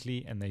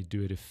efficiently, and they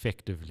do it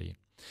effectively.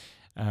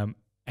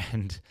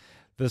 And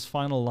this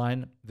final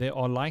line, there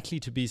are likely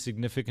to be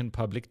significant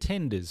public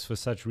tenders for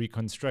such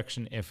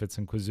reconstruction efforts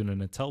in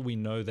KwaZulu-Natal. We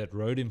know that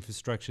road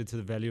infrastructure to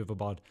the value of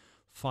about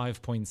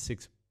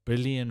 5.6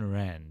 billion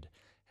rand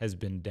has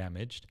been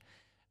damaged.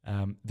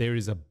 There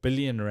is R1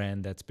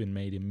 billion that's been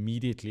made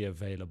immediately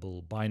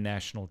available by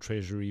National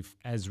Treasury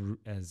as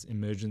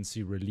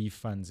emergency relief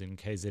funds in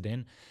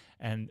KZN,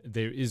 and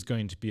there is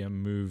going to be a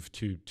move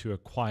to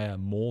acquire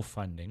more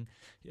funding.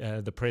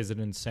 The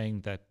president's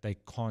saying that they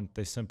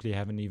simply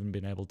haven't even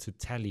been able to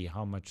tally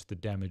how much the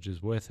damage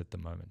is worth at the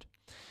moment.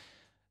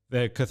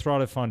 The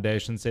Kathrada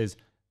Foundation says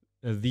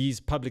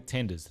these public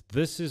tenders,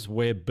 this is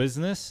where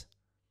business,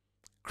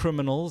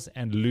 criminals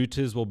and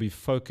looters will be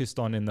focused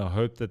on in the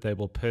hope that they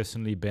will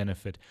personally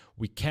benefit.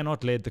 We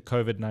cannot let the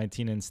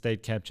COVID-19 and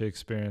state capture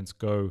experience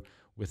go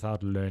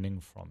without learning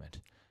from it.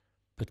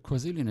 But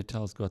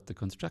KwaZulu-Natal's got the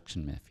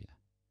construction mafia.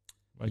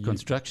 The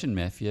construction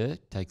mafia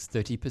takes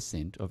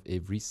 30% of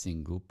every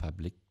single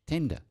public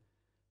tender.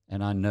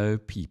 And I know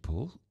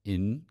people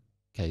in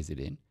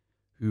KZN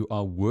who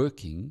are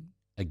working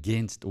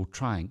against or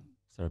trying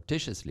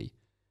surreptitiously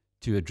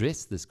to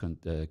address this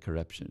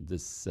corruption,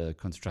 this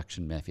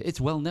construction mafia.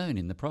 It's well known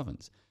in the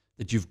province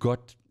that you've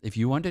got, if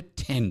you want a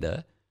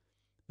tender,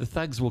 the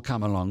thugs will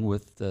come along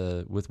with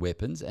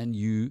weapons, and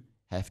you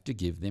have to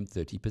give them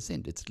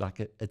 30%.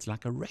 It's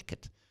like a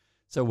racket.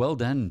 So well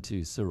done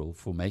to Cyril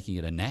for making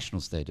it a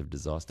national state of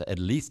disaster. At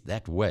least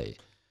that way,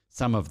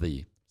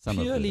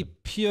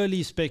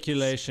 purely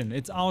speculation.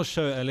 It's our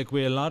show, Alec.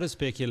 We're allowed to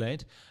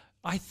speculate.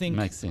 I think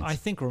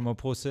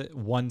Ramaphosa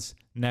wants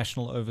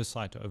national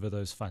oversight over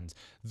those funds.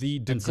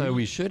 And so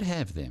we should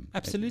have them.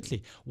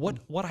 Absolutely.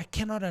 What I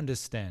cannot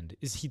understand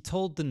is he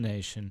told the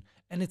nation,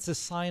 and it's a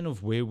sign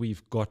of where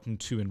we've gotten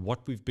to and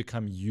what we've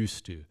become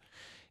used to,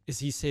 is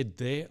he said,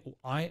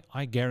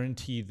 I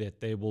guarantee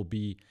that there will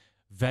be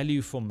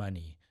value for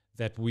money,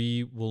 that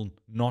we will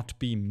not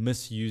be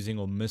misusing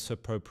or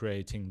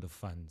misappropriating the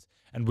funds,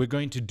 and we're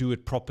going to do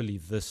it properly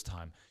this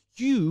time.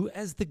 You,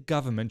 as the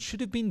government,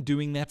 should have been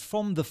doing that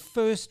from the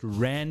first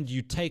rand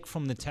you take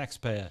from the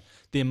taxpayer.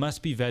 There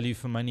must be value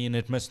for money, and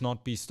it must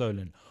not be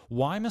stolen.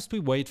 Why must we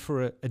wait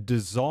for a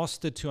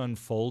disaster to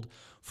unfold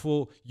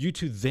for you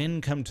to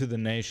then come to the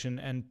nation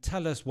and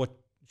tell us what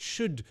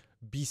should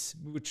be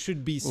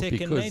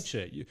second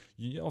nature?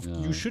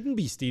 You shouldn't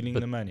be stealing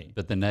the money.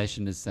 But the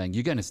nation is saying,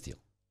 you're going to steal.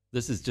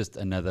 This is just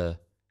another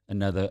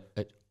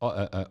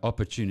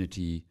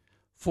opportunity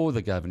for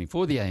the governing,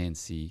 for the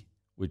ANC,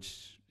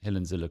 which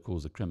Helen Zille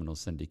calls a criminal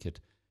syndicate,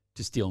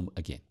 to steal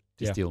again,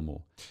 steal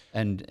more.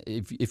 And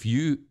if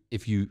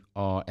you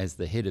are, as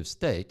the head of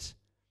state,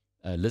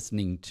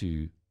 listening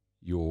to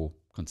your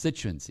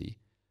constituency,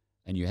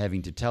 and you're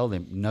having to tell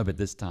them, no, but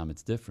this time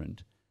it's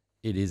different,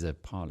 it is a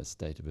parlous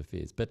state of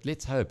affairs. But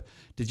let's hope.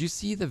 Did you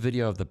see the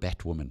video of the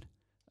Batwoman?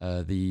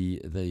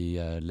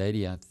 The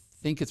lady, I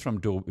think it's from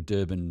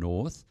Durban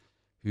North,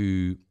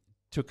 who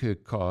took her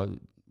car.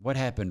 What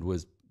happened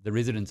was the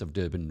residents of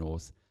Durban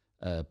North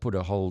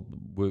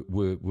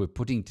were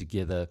putting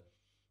together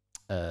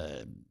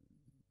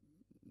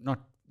not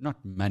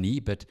money,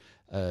 but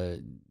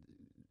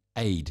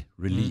aid,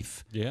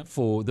 relief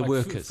for the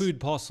workers. Food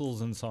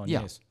parcels and so on,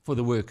 yes. For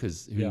the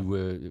workers who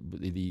were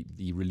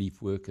the relief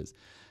workers.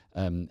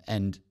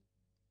 And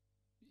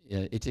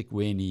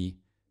eThekwini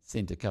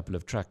sent a couple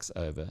of trucks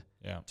over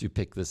to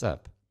pick this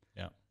up.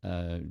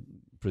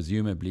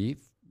 Presumably,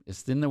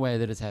 it's in the way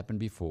that it's happened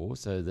before,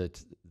 so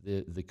that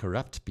the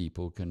corrupt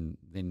people can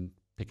then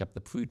pick up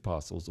the food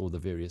parcels or the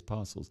various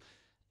parcels.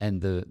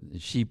 And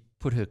she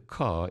put her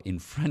car in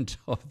front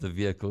of the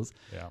vehicles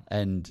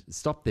and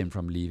stopped them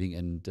from leaving,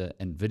 and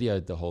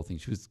videoed the whole thing.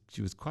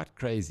 She was quite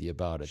crazy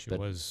about it. She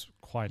was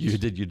quite. You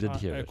did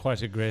hear it.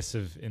 Quite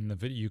aggressive in the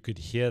video. You could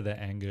hear the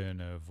anger in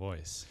her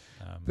voice.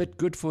 But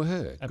good for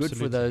her. Absolutely. Good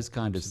for those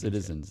kind of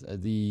citizens.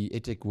 The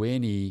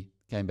eThekwini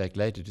came back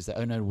later to say,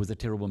 "Oh no, it was a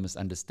terrible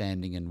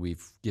misunderstanding, and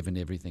we've given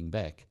everything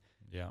back."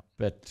 Yeah.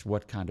 But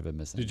what kind of a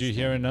misunderstanding? Did you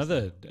hear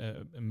another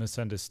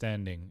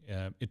misunderstanding?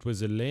 It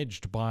was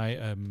alleged by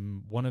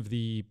one of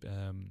the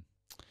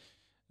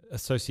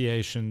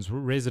associations,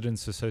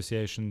 residents'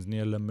 associations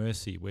near La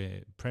Mercy,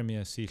 where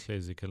Premier Sihle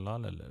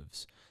Zikalala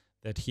lives,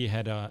 that he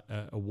had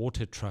a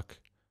water truck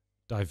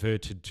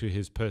diverted to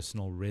his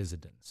personal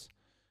residence,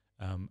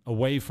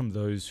 away from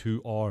those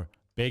who are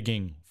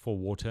begging for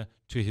water,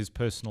 to his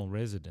personal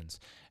residence.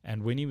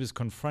 And when he was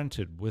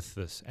confronted with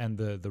this, and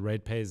the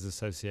Ratepayers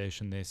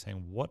Association, they're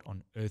saying, what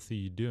on earth are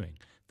you doing?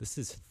 This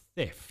is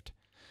theft.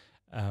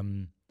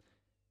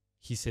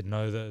 He said,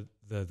 no,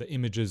 the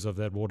images of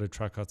that water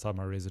truck outside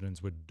my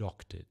residence were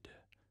doctored.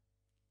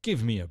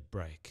 Give me a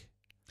break.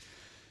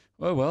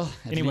 Well,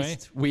 anyway,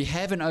 we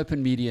have an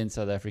open media in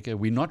South Africa.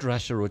 We're not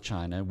Russia or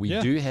China. We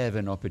do have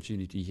an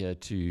opportunity here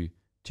to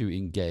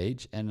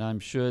engage, and I'm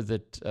sure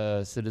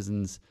that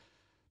citizens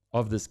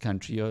of this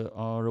country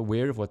are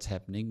aware of what's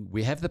happening.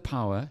 We have the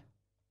power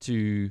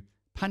to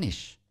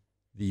punish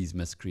these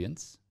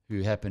miscreants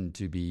who happen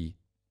to be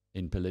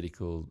in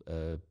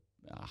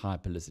high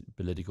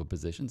political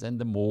positions. And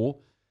the more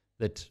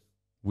that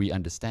we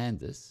understand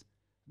this,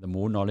 the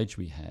more knowledge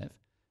we have,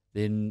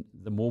 then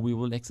the more we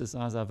will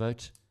exercise our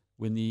vote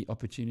when the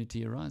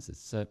opportunity arises.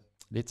 So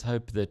let's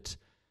hope that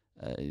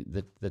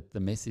that the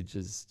message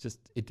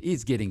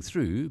is getting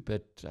through,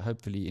 but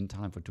hopefully in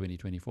time for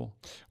 2024.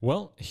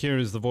 Well, here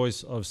is the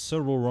voice of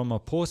Cyril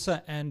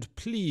Ramaphosa, and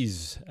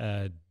please,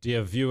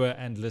 dear viewer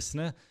and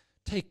listener,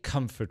 take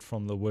comfort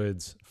from the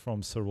words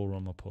from Cyril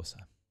Ramaphosa.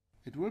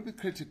 It will be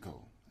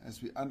critical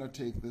as we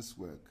undertake this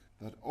work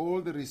that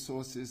all the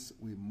resources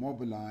we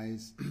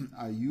mobilize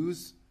are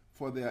used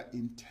for their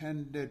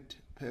intended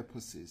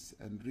purposes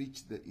and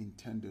reach the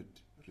intended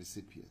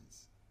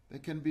recipients. There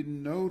can be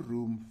no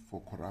room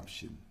for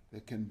corruption.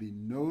 There can be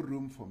no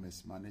room for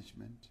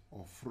mismanagement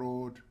or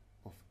fraud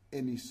of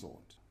any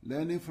sort.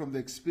 Learning from the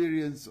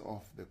experience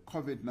of the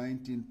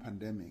COVID-19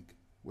 pandemic,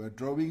 we're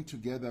drawing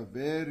together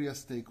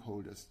various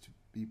stakeholders to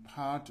be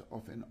part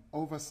of an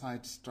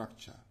oversight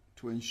structure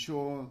to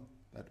ensure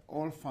that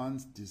all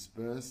funds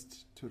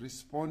disbursed to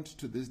respond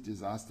to this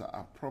disaster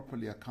are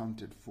properly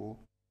accounted for.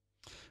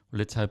 Well,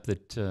 let's hope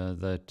that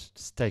that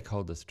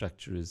stakeholder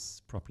structure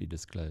is properly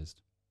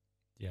disclosed.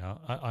 Yeah,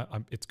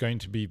 it's going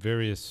to be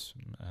various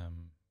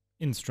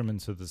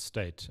instruments of the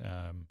state.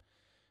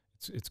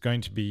 It's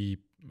going to be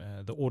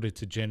the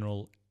Auditor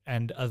General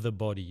and other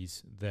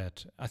bodies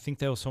that I think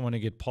they also want to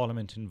get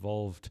Parliament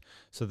involved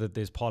so that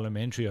there's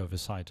parliamentary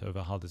oversight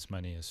over how this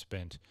money is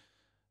spent.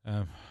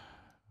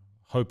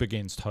 Hope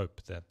against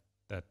hope that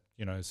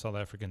South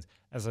Africans,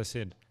 as I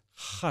said,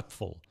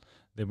 hurtful.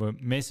 There were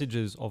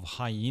messages of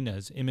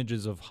hyenas,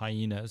 images of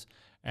hyenas,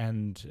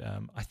 and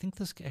I think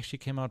this actually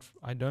came out,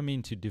 I don't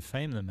mean to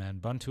defame the man,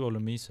 Bantu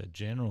Olomisa,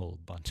 General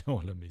Bantu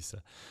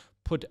Olomisa,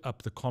 put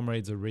up the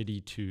comrades are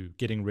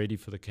getting ready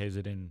for the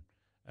KZN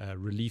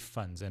relief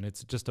funds, and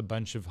it's just a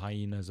bunch of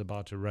hyenas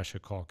about to rush a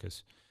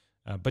carcass.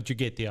 But you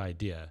get the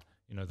idea.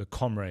 The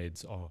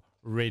comrades are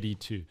ready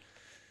to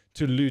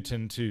loot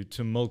and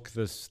to milk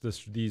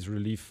these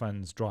relief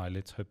funds dry.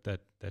 Let's hope that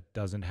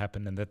doesn't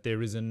happen, and that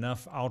there is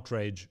enough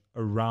outrage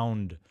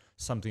around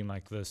something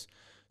like this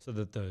so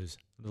that those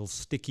little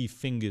sticky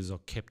fingers are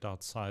kept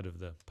outside of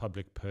the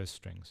public purse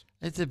strings.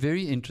 It's a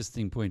very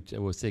interesting point,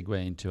 or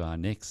segue into our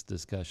next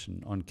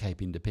discussion on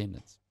Cape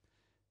independence,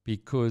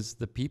 because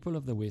the people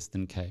of the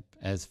Western Cape,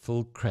 as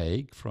Phil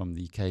Craig from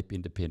the Cape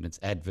Independence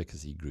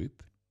Advocacy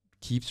Group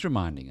keeps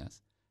reminding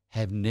us,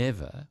 have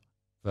never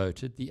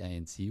voted the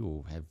ANC,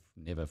 or have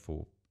never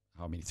for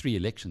 3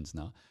 elections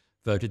now,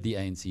 voted the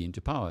ANC into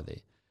power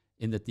there,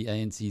 in that the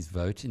ANC's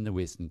vote in the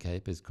Western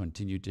Cape has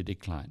continued to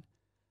decline.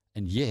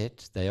 And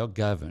yet they are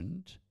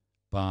governed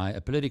by a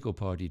political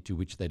party to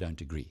which they don't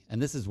agree. And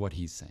this is what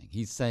he's saying.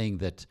 He's saying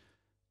that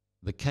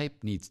the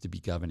Cape needs to be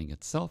governing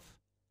itself,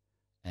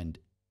 and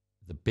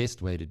the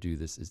best way to do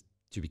this is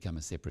to become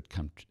a separate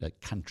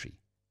country.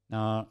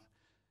 Now,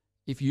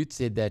 if you'd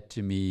said that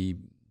to me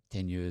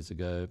 10 years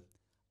ago,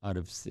 I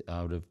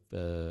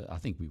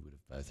think we would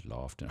have both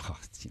laughed and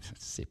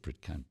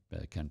separate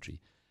country.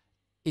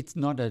 It's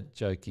not a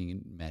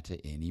joking matter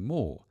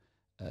anymore.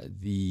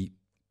 The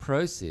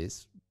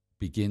process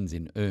begins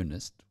in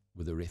earnest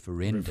with a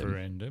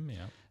referendum.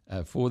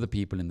 For the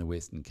people in the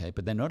Western Cape,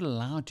 but they're not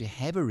allowed to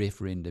have a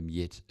referendum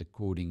yet,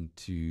 according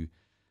to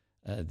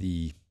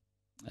the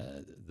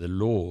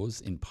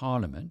laws in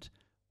Parliament.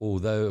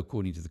 Although,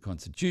 according to the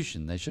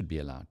Constitution, they should be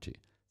allowed to.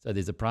 So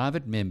there's a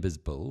private members'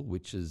 bill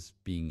which is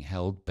being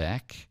held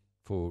back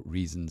for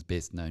reasons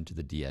best known to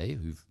the DA,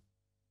 who've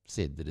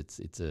said that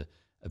it's a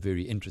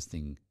very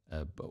interesting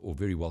or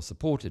very well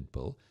supported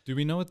bill. Do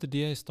we know what the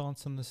DA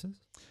stance on this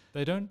is?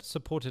 They don't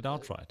support it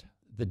outright.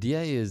 The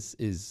DA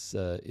is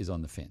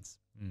on the fence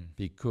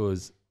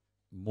because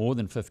more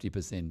than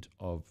 50%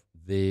 of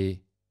their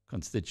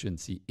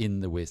constituency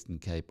in the Western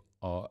Cape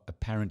are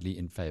apparently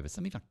in favour.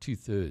 Something like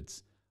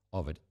 2/3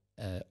 of it.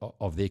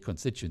 Of their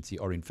constituency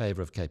are in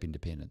favour of Cape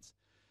independence.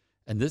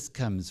 And this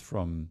comes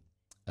from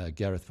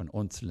Gareth van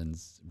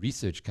Onselen's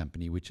research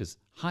company, which is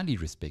highly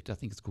respected. I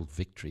think it's called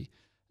Victory.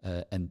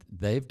 And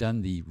they've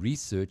done the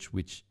research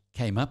which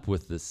came up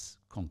with this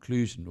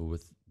conclusion, or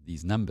with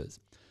these numbers.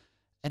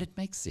 And it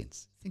makes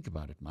sense. Think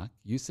about it, Mike.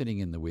 You're sitting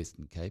in the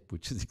Western Cape,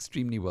 which is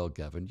extremely well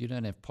governed. You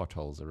don't have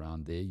potholes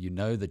around there. You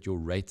know that your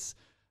rates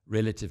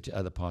relative to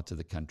other parts of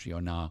the country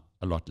are now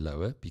a lot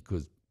lower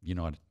because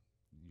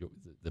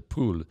the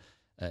pool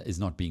is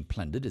not being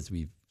plundered, as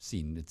we've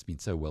seen. It's been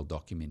so well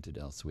documented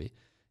elsewhere.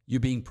 You're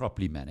being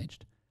properly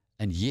managed,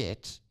 and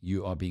yet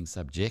you are being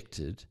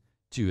subjected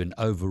to an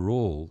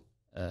overall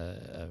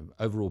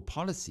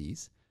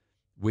policies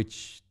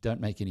which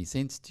don't make any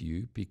sense to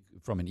you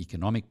from an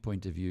economic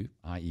point of view,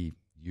 i.e.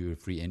 you're a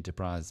free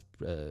enterprise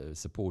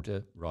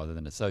supporter rather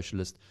than a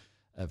socialist.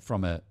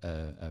 From a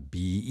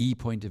BEE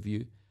point of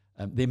view,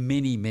 there are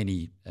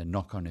many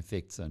knock-on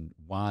effects on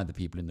why the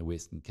people in the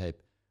Western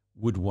Cape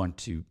would want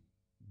to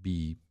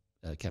be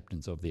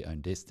captains of their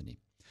own destiny.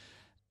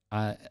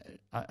 I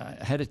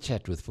had a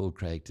chat with Phil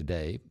Craig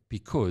today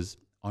because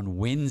on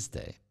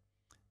Wednesday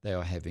they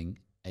are having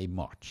a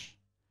march.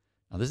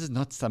 Now, this is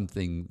not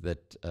something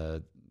that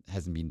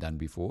hasn't been done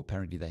before.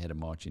 Apparently, they had a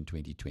march in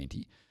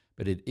 2020,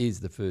 but it is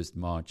the first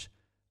march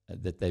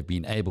that they've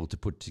been able to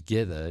put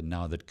together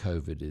now that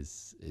COVID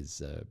is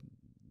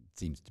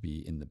seems to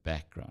be in the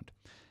background.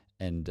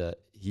 And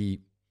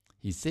he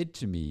said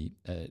to me,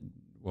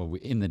 well,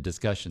 in the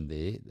discussion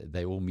there,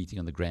 they're all meeting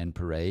on the Grand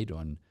Parade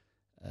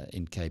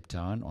in Cape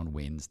Town on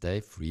Wednesday,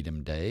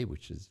 Freedom Day,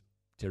 which is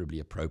terribly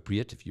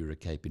appropriate if you're a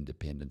Cape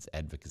Independence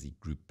advocacy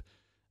group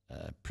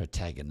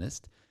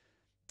protagonist.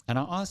 And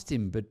I asked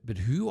him, but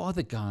who are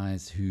the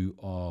guys who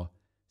are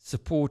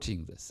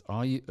supporting this? Who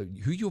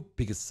are your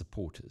biggest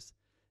supporters?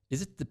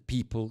 Is it the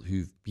people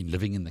who've been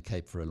living in the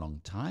Cape for a long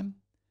time?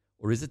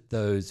 Or is it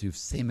those who've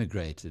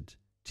semigrated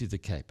to the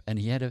Cape? And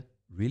he had a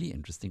really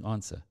interesting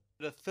answer.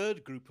 The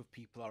third group of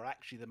people are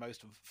actually the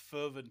most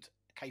fervent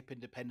Cape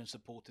Independence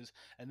supporters,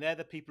 and they're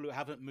the people who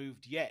haven't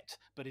moved yet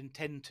but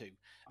intend to.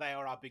 They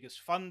are our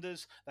biggest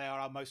funders, they are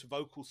our most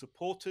vocal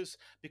supporters,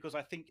 because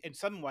I think in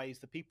some ways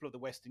the people of the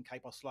Western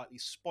Cape are slightly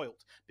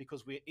spoilt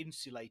because we're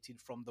insulated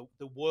from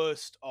the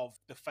worst of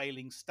the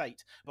failing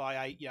state by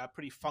a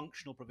pretty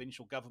functional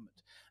provincial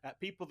government.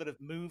 People that have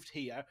moved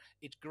here,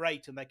 it's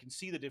great and they can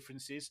see the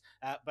differences,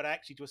 but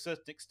actually to a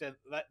certain extent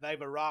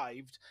they've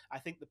arrived. I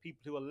think the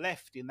people who are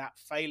left in that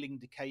failing,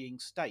 decaying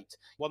state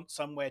want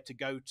somewhere to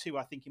go to.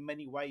 I think in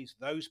many ways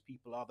those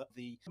people are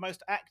the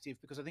most active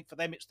because I think for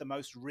them it's the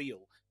most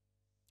real.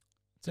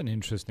 It's an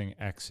interesting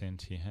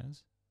accent he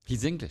has.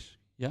 He's English,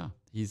 yeah.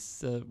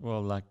 He's,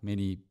 well, like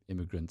many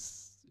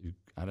immigrants,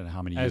 I don't know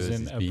how many As years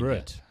in he's a been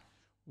Brit. here.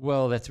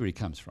 Well, that's where he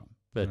comes from.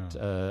 But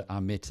I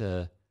met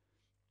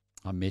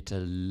a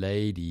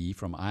lady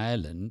from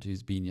Ireland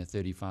who's been here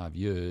 35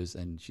 years,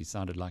 and she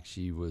sounded like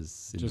she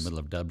was in the middle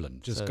of Dublin.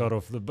 Just got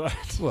off the boat.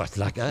 What,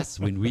 like us,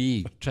 when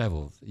we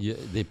travel.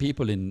 There are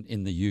people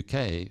in the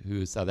UK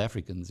who are South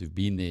Africans who've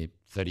been there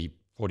 30,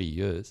 40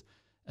 years,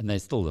 and they're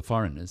still the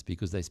foreigners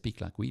because they speak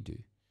like we do.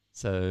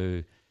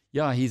 So,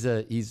 yeah, he's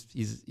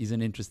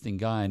an interesting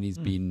guy, and he's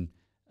been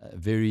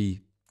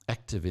very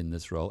active in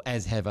this role,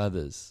 as have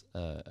others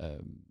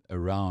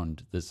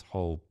around this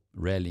whole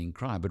rallying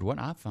cry. But what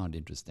I found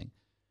interesting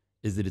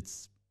is that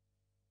it's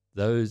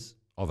those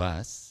of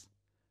us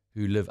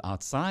who live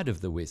outside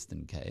of the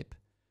Western Cape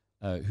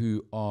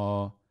who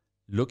are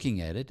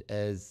looking at it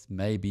as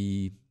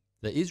maybe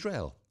the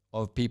Israel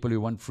of people who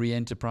want free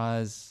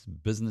enterprise,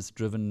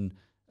 business-driven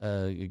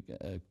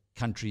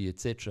country,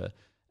 etc.,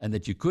 and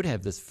that you could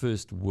have this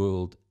first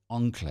world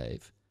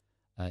enclave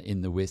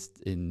in the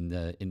West,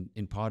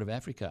 in part of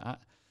Africa.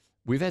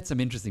 We've had some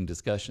interesting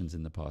discussions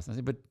in the past. I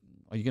said, but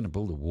are you going to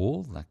build a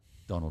wall like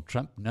Donald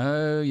Trump?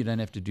 No, you don't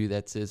have to do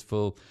that, says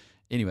Phil.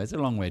 Anyway, it's a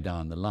long way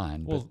down the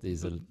line. Well, but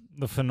there's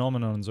the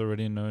phenomenon's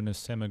already known as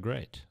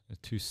semigrate,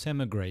 to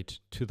semigrate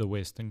to the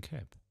Western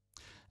Cape.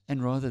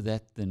 And rather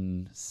that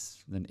than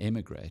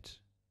emigrate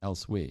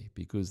elsewhere,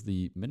 because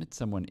the minute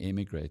someone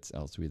emigrates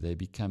elsewhere, they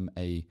become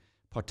a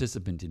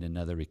participant in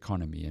another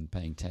economy and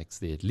paying tax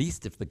there. At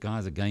least if the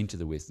guys are going to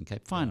the Western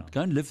Cape, fine,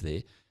 go and live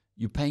there.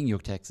 You're paying your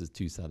taxes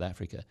to South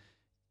Africa.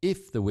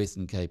 If the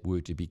Western Cape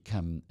were to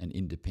become an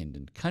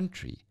independent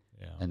country,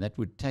 and that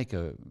would take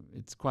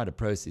it's quite a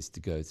process to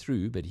go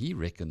through, but he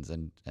reckons,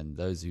 and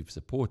those who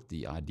support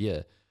the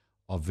idea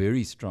are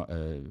very strong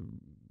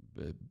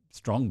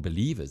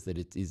believers that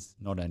it is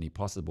not only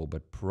possible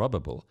but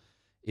probable.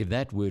 If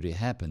that were to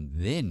happen,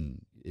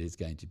 then there's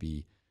going to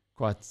be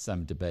quite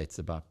some debates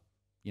about,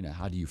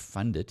 how do you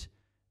fund it?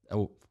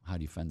 Or how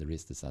do you fund the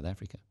rest of South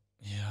Africa?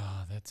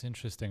 Yeah, that's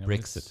interesting.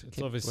 Brexit.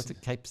 It's obviously, what's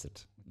it?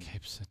 Capesitt.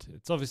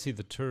 It's obviously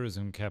the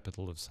tourism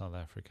capital of South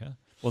Africa.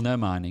 Well, no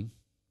mining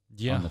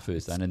on the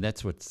first it's- line, and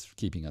that's what's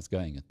keeping us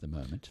going at the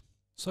moment.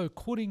 So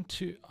according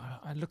to,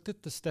 I looked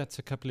at the stats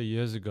a couple of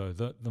years ago,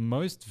 the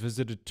most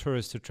visited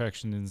tourist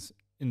attractions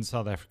in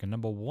South Africa,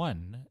 number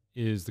one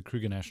is the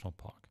Kruger National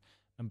Park.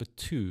 Number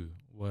two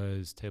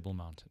was Table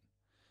Mountain.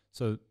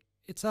 So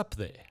it's up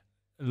there.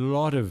 A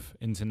lot of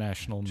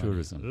international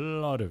Tourism. money.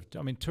 A lot of,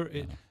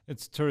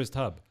 it's tourist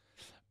hub.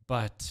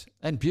 But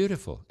And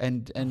beautiful,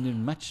 and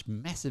much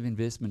massive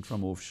investment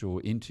from offshore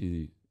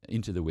into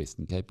the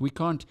Western Cape. We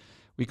can't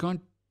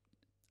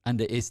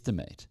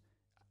underestimate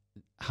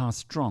how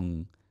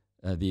strong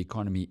the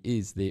economy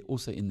is there.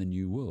 Also in the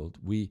New World,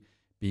 we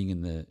being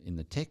in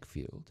the tech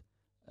field,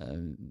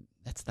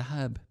 that's the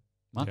hub.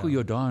 Michael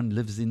Jordan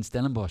lives in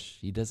Stellenbosch.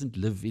 He doesn't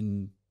live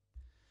in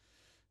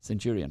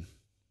Centurion.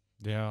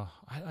 yeah,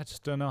 I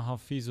just don't know how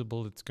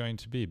feasible it's going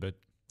to be. But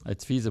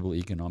It's feasible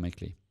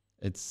economically.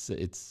 It's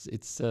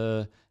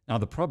now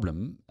the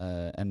problem.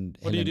 And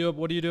what do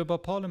you do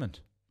about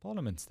Parliament?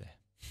 Parliament's there.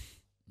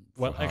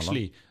 Well, how long?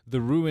 actually,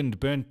 the ruined,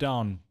 burnt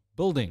down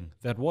building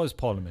that was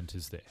Parliament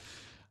is there.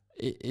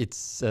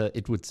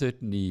 It would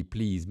certainly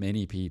please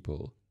many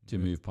people to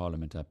move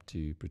Parliament up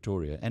to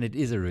Pretoria, and it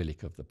is a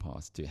relic of the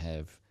past to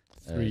have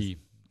Three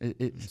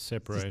it's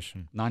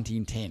separation.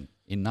 1910.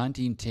 In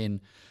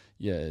 1910,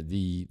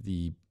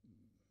 the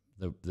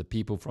the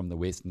people from the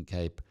Western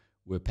Cape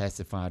were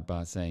pacified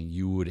by saying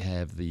you would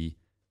have the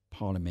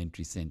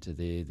parliamentary centre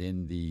there,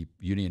 then the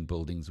union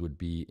buildings would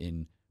be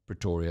in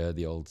Pretoria,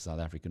 the old South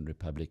African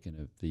Republic,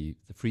 and the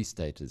Free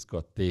State has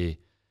got their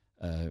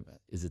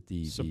is it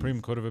the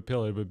Supreme Court of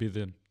Appeal? It would be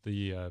the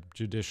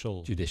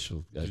judicial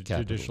capital.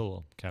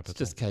 judicial capital. It's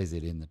just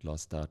KZN that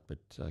lost out, but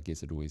I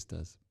guess it always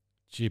does.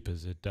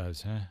 Jeepers, it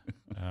does, huh?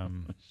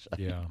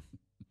 Yeah.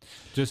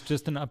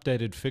 Just an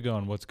updated figure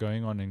on what's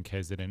going on in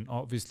KZN.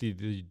 Obviously,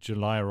 the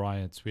July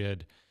riots, we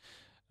had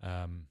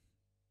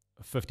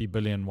 50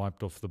 billion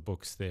wiped off the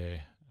books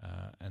there,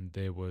 and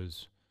there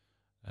was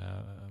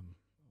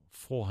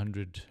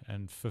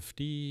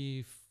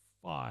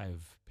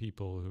 455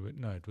 people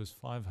it was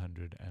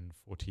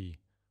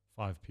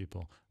 545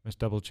 people. Must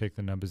double check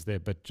the numbers there,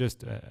 but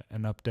just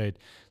an update.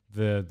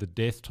 The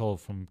death toll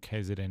from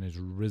KZN has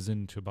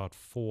risen to about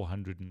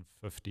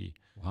 450.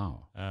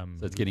 Wow.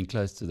 So it's getting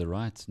close to the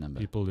riots number.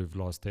 People who've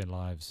lost their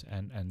lives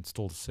and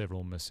still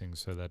several missing,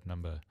 so that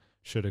number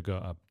should go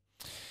up.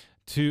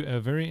 To a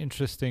very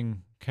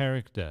interesting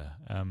character.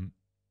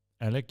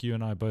 Alec, you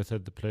and I both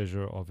had the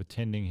pleasure of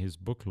attending his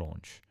book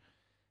launch.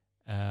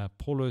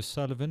 Paul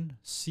O'Sullivan,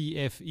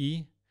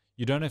 CFE.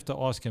 You don't have to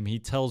ask him. He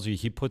tells you.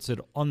 He puts it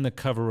on the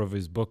cover of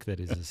his book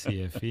that is a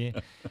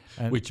CFE.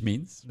 And which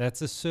means?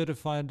 That's a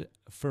certified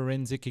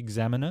forensic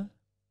examiner.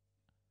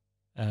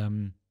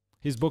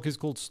 His book is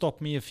called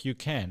Stop Me If You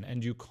Can,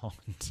 and you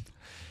can't.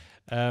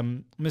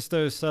 Mr.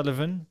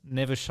 O'Sullivan,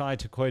 never shy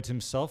to quote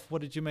himself.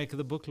 What did you make of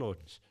the book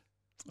launch?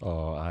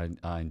 Oh,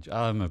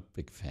 I'm a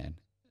big fan.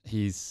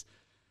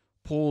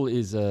 Paul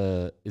is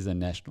a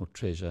national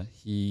treasure.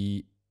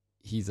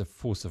 He's a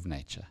force of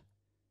nature.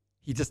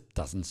 He just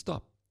doesn't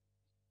stop.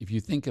 If you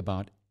think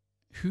about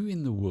who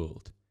in the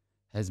world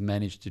has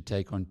managed to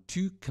take on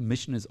 2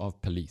 commissioners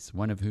of police,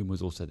 one of whom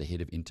was also the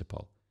head of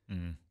Interpol,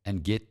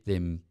 and get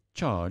them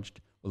charged.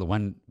 Well, the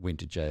one went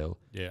to jail.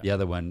 Yeah. The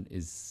other one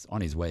is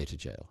on his way to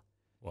jail.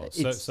 Well,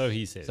 so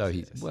he says. So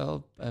yes.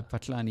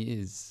 Patlani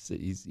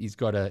he's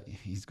got a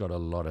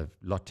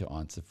lot to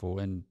answer for,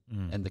 and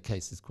the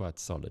case is quite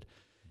solid.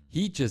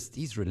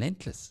 He's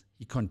relentless.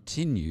 He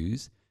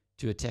continues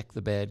to attack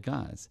the bad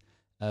guys,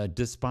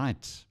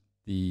 despite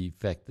the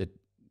fact that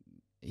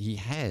he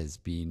has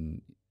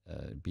been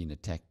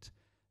attacked.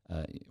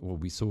 Well,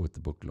 we saw at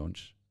the book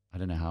launch. I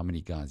don't know how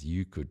many guys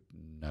you could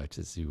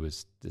notice who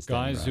was just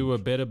guys who were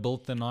better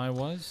built than I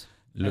was,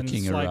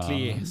 looking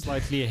around,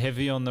 slightly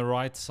heavy on the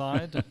right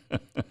side,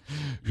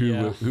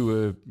 who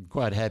were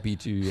quite happy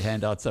to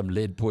hand out some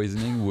lead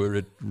poisoning were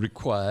it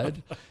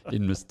required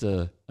in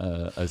Mr.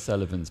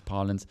 O'Sullivan's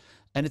parlance.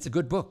 And it's a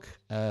good book.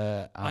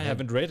 I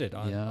haven't read it.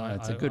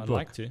 It's a good book. I'd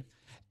like to.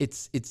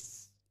 It's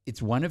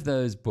one of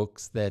those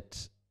books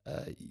that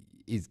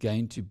is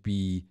going to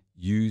be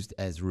used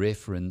as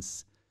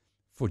reference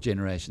for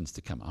generations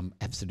to come. I'm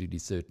absolutely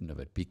certain of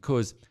it,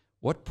 because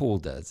what Paul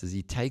does is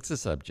he takes a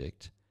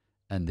subject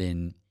and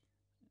then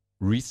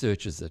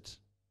researches it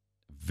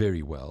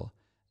very well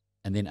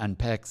and then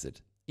unpacks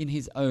it in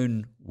his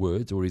own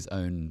words or his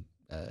own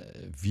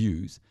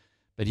views.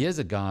 But here's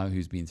a guy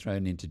who's been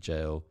thrown into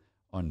jail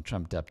on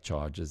trumped up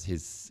charges.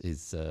 His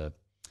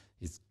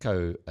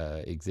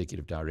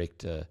co-executive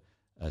director,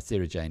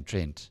 Sarah Jane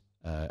Trent,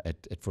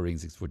 at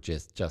Forensics for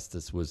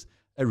Justice, was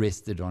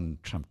arrested on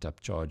trumped up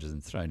charges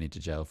and thrown into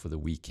jail for the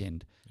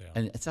weekend. Yeah.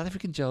 And South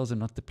African jails are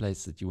not the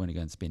place that you want to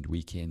go and spend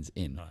weekends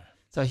in. No.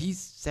 So he's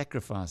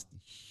sacrificed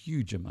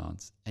huge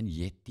amounts, and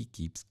yet he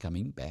keeps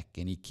coming back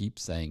and he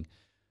keeps saying,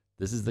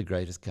 this is the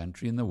greatest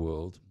country in the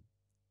world.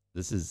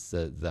 This is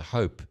the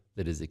hope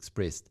that is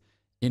expressed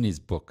in his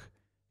book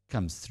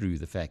comes through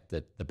the fact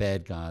that the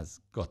bad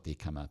guys got their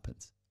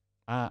comeuppance.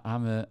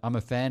 I'm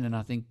a fan, and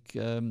I think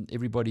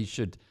everybody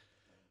should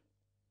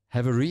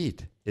have a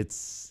read.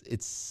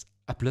 It's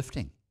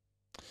uplifting.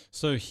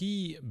 So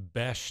he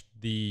bashed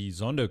the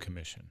Zondo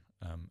Commission.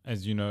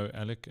 As you know,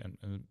 Alec,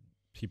 and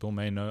people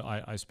may know,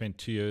 I spent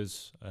 2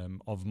 years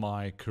of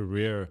my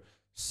career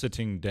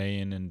sitting day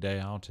in and day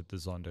out at the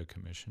Zondo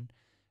Commission.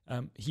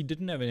 He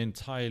didn't have an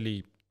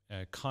entirely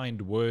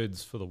kind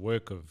words for the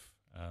work of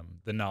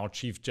the now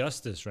Chief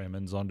Justice,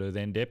 Raymond Zondo,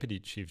 then Deputy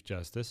Chief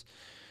Justice.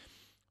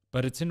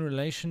 But it's in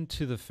relation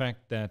to the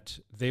fact that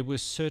there were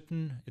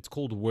certain, it's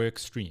called work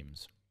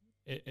streams.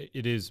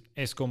 It is,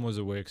 ESCOM was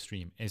a work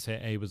stream,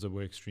 SAA was a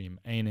work stream,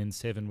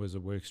 ANN7 was a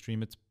work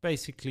stream. It's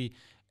basically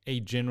a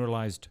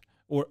generalized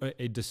or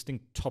a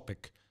distinct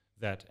topic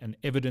that an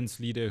evidence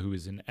leader who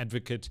is an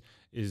advocate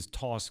is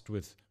tasked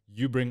with.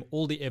 You bring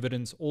all the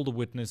evidence, all the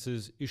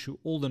witnesses, issue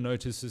all the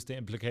notices to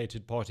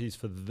implicated parties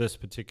for this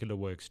particular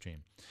work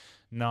stream.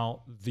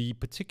 Now, the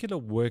particular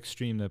work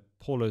stream that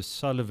Paul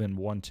O'Sullivan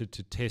wanted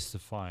to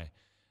testify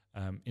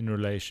in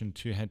relation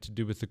to had to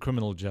do with the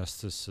criminal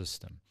justice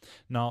system.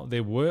 Now,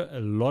 there were a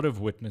lot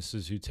of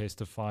witnesses who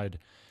testified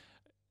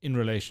in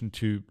relation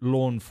to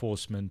law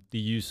enforcement, the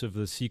use of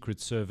the Secret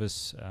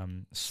Service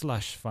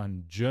slush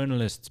fund,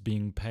 journalists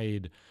being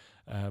paid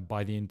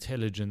by the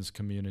intelligence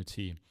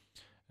community.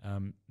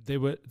 There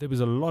was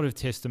a lot of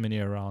testimony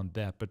around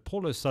that, but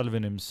Paul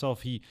O'Sullivan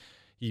himself, he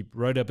He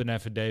wrote up an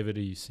affidavit.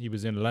 He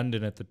was in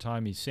London at the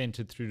time. He sent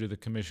it through to the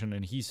commission,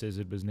 and he says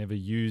it was never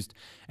used.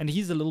 And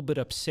he's a little bit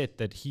upset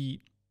that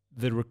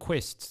the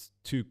requests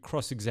to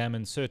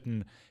cross-examine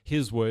certain,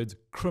 his words,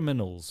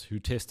 criminals who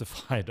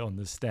testified on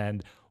the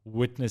stand,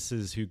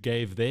 witnesses who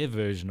gave their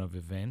version of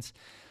events.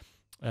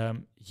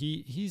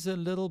 He's a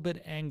little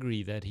bit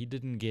angry that he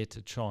didn't get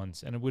a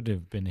chance, and it would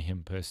have been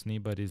him personally,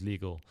 but his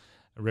legal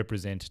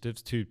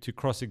representatives, to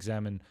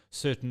cross-examine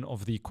certain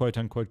of the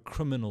quote-unquote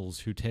criminals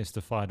who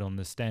testified on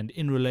the stand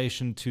in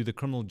relation to the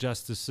criminal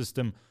justice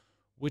system,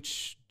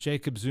 which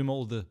Jacob Zuma,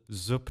 or the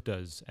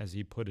Zuptas, as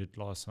he put it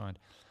last night,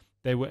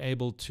 they were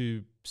able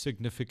to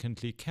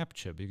significantly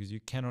capture, because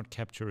you cannot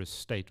capture a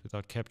state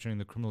without capturing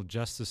the criminal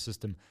justice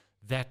system,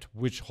 that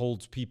which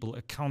holds people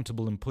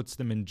accountable and puts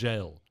them in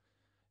jail.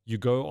 You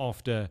go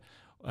after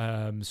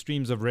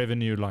streams of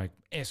revenue like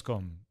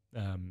Eskom,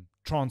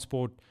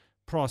 transport,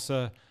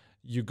 PROSA.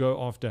 You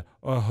go after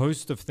a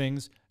host of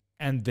things,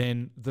 and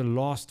then the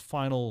last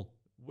final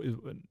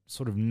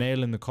sort of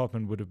nail in the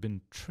coffin would have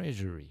been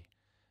Treasury.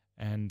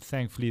 And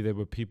thankfully, there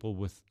were people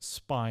with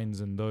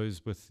spines and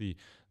those with the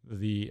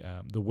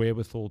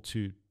wherewithal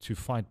to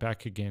fight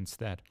back against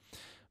that.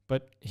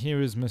 But here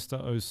is Mr.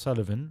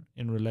 O'Sullivan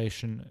in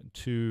relation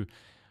to,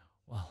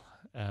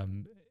 a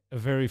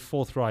very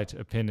forthright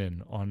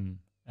opinion on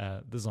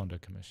the Zondo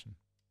Commission.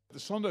 The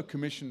Zondo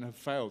Commission have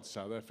failed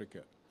South Africa.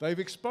 They've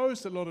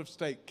exposed a lot of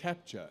state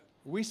capture.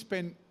 We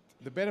spent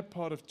the better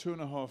part of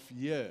 2.5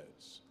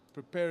 years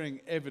preparing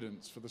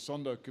evidence for the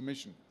Zondo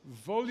Commission.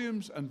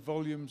 Volumes and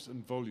volumes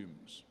and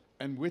volumes,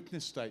 and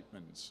witness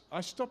statements.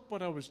 I stopped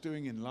what I was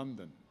doing in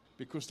London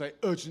because they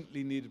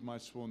urgently needed my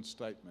sworn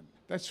statement.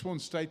 That sworn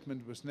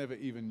statement was never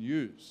even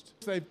used.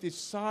 They've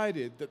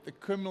decided that the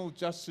criminal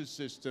justice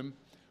system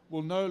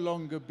will no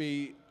longer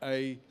be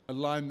a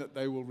line that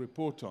they will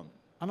report on.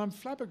 And I'm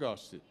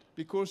flabbergasted,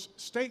 because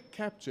state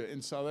capture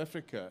in South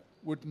Africa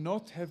would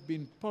not have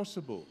been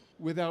possible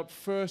without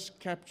first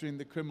capturing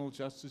the criminal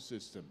justice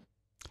system.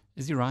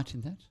 Is he right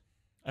in that?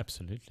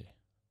 Absolutely.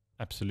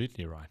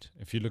 Absolutely right.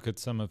 If you look at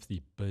some of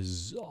the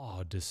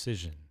bizarre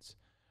decisions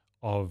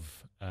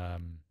of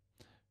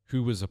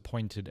who was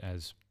appointed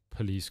as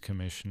police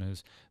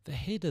commissioners, the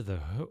head of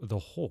the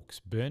Hawks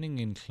burning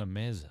in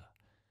Clameza,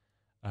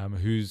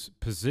 whose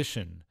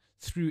position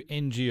through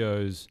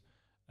NGOs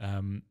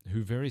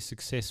who very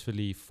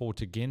successfully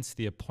fought against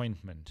the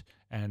appointment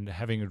and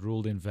having it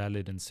ruled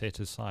invalid and set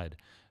aside.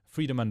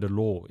 Freedom Under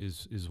Law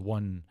is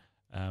one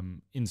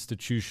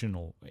institution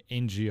or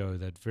NGO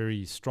that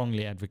very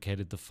strongly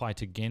advocated the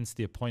fight against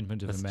the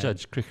appointment of a man.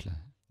 Judge Krichler.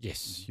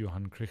 Yes,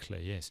 Johan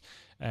Krichler, yes.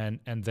 And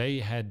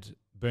they had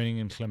Burning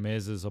in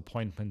Clameza's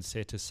appointment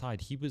set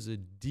aside. He was a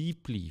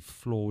deeply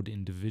flawed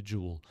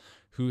individual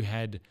who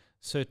had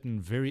certain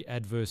very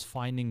adverse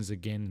findings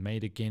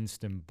made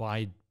against him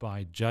by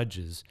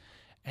judges,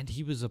 and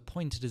he was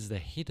appointed as the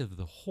head of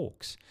the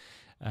Hawks.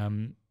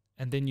 And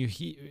then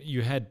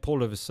you had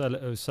Paul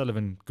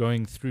O'Sullivan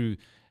going through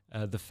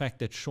the fact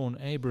that Sean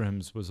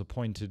Abrahams was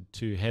appointed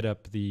to head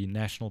up the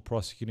National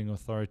Prosecuting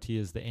Authority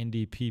as the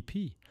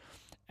NDPP.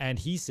 And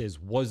he says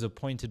was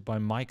appointed by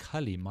Mike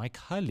Hulley. Mike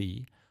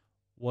Hulley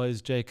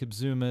was Jacob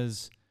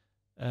Zuma's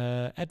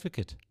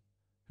advocate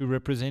who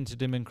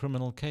represented him in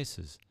criminal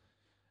cases.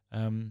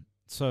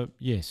 So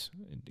yes,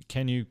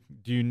 do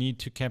you need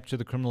to capture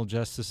the criminal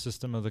justice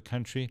system of the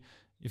country?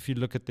 If you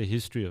look at the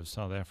history of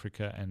South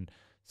Africa and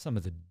some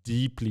of the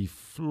deeply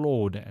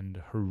flawed and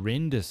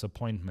horrendous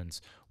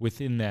appointments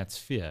within that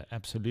sphere,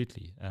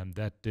 absolutely,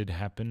 that did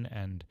happen,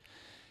 and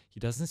he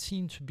doesn't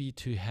seem to be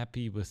too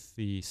happy with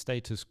the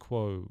status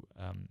quo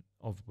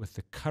with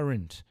the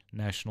current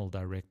National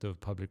Director of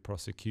Public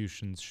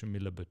Prosecutions,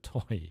 Shamila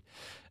Batoy,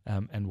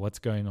 and what's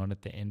going on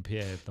at the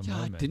NPA at the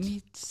moment. Didn't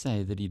he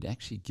say that he'd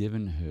actually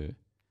given her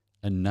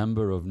a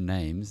number of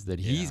names that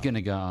he's going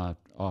to go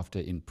after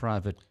in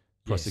private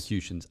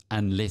prosecutions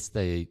unless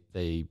they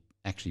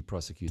actually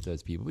prosecute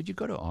those people? But you've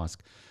got to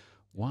ask,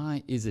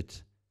 why is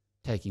it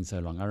taking so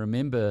long? I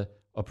remember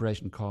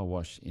Operation Car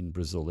Wash in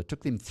Brazil. It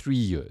took them 3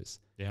 years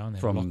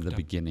from the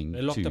beginning.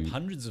 They locked up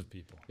hundreds of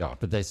people. Yeah,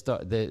 but they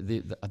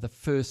the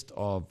first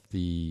of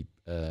the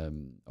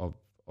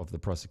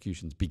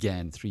prosecutions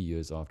began 3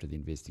 years after the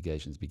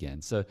investigations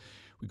began. So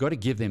we've got to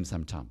give them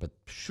some time. But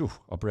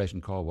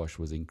Operation Car Wash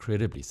was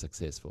incredibly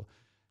successful.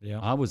 Yeah,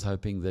 I was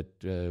hoping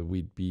that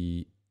we'd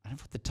be, I don't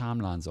know what the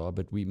timelines are,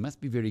 but we must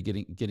be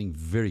getting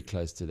very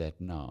close to that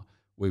now,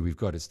 where we've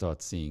got to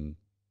start seeing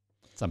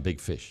some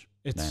big fish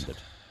landed.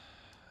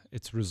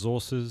 It's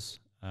resources,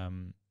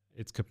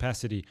 its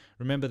capacity.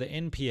 Remember, the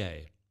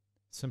NPA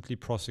simply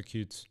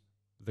prosecutes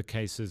the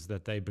cases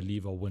that they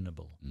believe are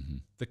winnable. Mm-hmm.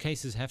 The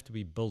cases have to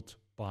be built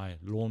by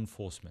law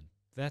enforcement.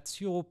 That's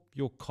your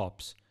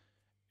cops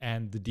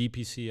and the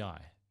DPCI,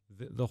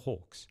 the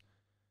Hawks.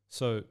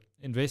 So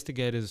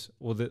investigators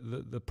or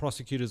the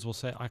prosecutors will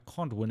say, I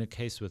can't win a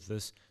case with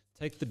this.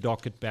 Take the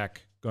docket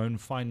back. Go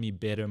and find me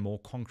better, more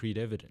concrete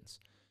evidence.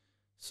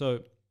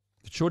 So,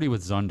 but surely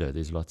with Zondo,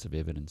 there's lots of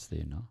evidence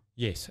there now.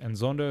 Yes, and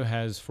Zondo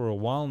has for a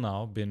while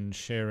now been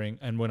sharing,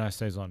 and when I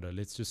say Zondo,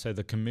 let's just say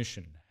the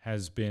Commission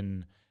has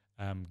been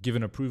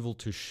given approval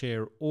to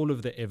share all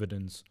of the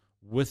evidence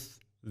with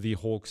the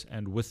Hawks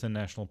and with the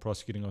National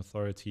Prosecuting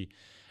Authority.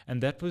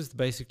 And that was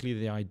basically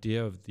the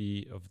idea of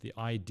the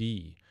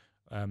ID,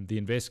 the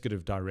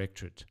Investigative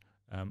Directorate,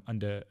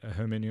 under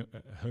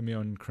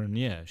Hermione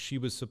Cronier. She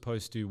was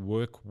supposed to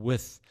work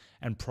with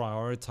and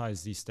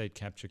prioritize these state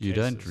capture cases. You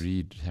don't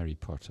read Harry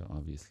Potter,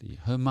 obviously.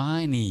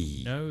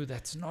 Hermione. No,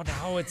 that's not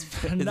how it's Is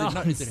it pronounced.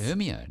 not? Is it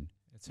Hermione?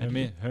 It's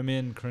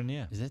Hermione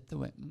Cronier. Is that the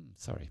way?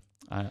 Sorry.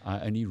 I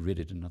only read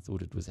it and I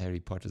thought it was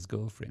Harry Potter's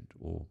girlfriend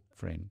or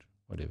friend,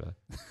 whatever.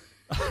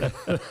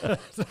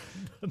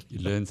 You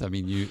learn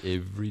something new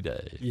every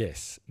day.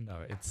 Yes. No,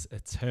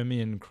 it's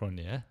Hermione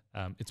Cronier.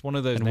 It's one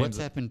of those And names. what's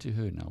happened to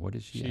her now? What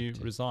is she She up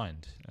to?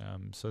 resigned.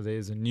 So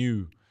there's a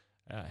new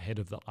head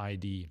of the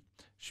ID.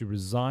 She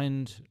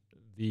resigned.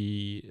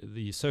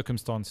 The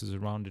circumstances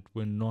around it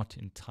were not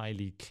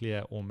entirely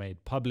clear or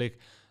made public.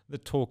 The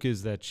talk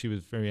is that she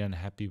was very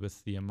unhappy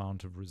with the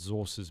amount of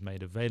resources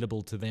made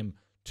available to them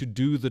to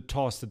do the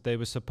task that they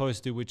were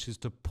supposed to, which is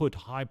to put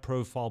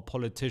high-profile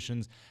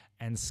politicians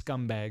and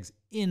scumbags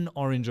in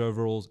orange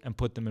overalls and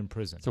put them in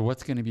prison. So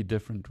what's going to be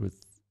different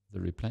with the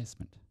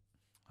replacement?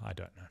 I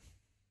don't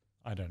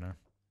know.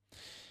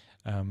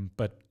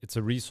 But it's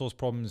a resource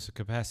problem, it's a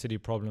capacity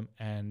problem,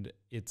 and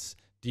it's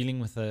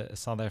dealing with a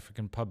South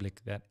African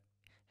public that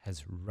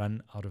has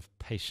run out of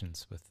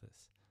patience with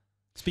this.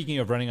 Speaking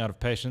of running out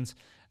of patience,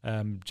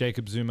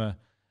 Jacob Zuma,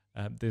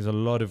 there's a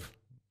lot of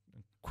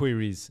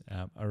queries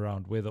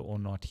around whether or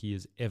not he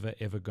is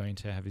ever going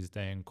to have his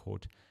day in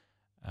court.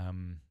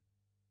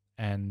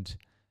 And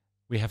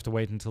we have to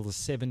wait until the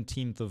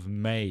 17th of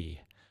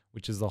May,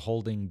 which is the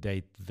holding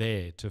date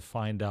there, to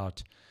find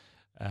out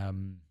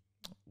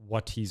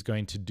what he's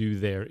going to do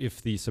there.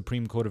 If the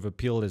Supreme Court of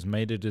Appeal has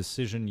made a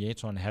decision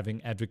yet on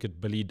having Advocate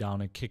Billy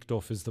Downer kicked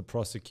off as the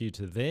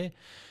prosecutor there,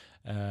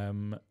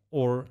 and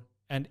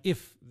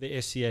if the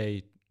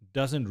SCA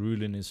doesn't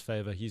rule in his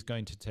favor, he's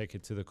going to take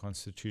it to the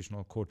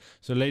Constitutional Court.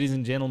 So, ladies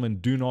and gentlemen,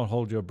 do not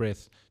hold your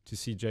breath to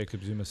see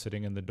Jacob Zuma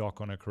sitting in the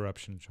dock on a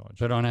corruption charge.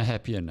 But on a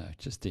happier note,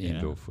 just to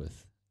end off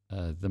with,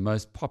 the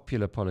most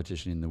popular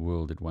politician in the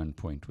world at one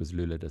point was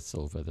Lula da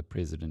Silva, the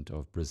president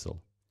of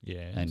Brazil.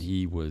 Yes. And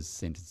he was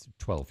sentenced to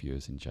 12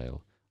 years in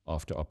jail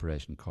after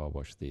Operation Car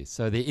Wash there.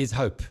 So there is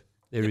hope.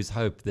 There is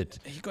hope that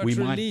we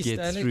might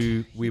get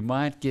through. We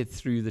might get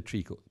through the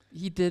treacle.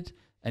 He did,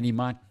 and he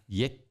might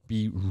yet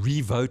be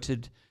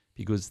revoted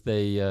because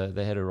they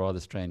had a rather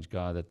strange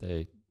guy that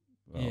they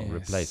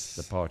replaced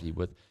the party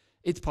with.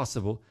 It's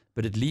possible,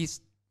 but at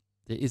least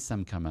there is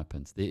some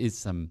comeuppance. There is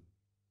some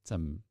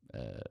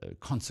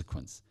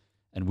consequence.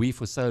 And we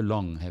for so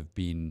long have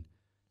been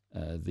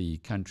the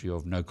country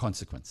of no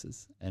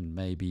consequences. And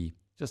maybe,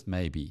 just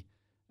maybe,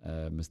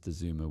 Mr.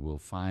 Zuma will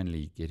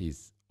finally get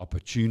his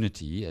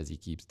opportunity, as he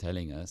keeps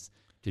telling us,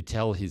 to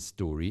tell his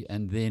story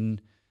and then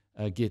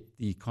get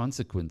the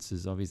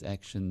consequences of his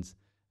actions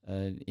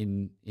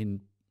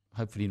in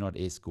hopefully not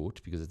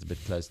Escort, because it's a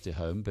bit close to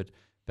home, but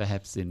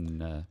perhaps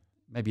in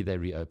maybe they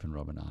reopen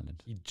Robben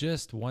Island. He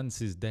just wants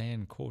his day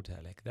in court,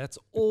 Alec. That's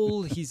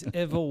all he's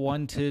ever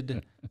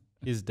wanted,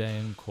 his day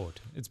in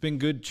court. It's been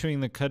good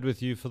chewing the cud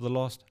with you for the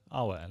last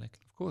hour, Alec.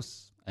 Of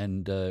course.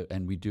 And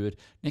we do it.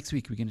 Next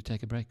week, we're going to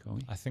take a break, are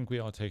we? I think we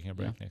are taking a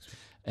break next week.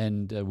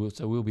 And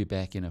we'll be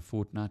back in a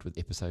fortnight with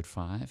episode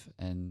 5.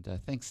 And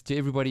thanks to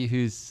everybody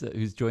who's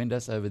joined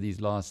us over these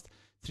last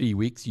 3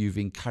 weeks. You've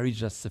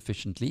encouraged us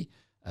sufficiently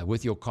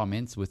with your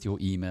comments, with your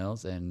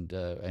emails,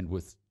 and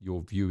with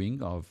your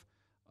viewing of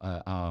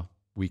our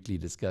weekly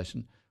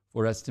discussion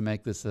for us to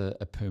make this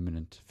a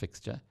permanent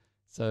fixture.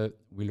 So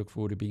we look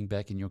forward to being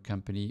back in your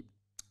company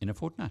in a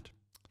fortnight.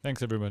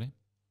 Thanks, everybody.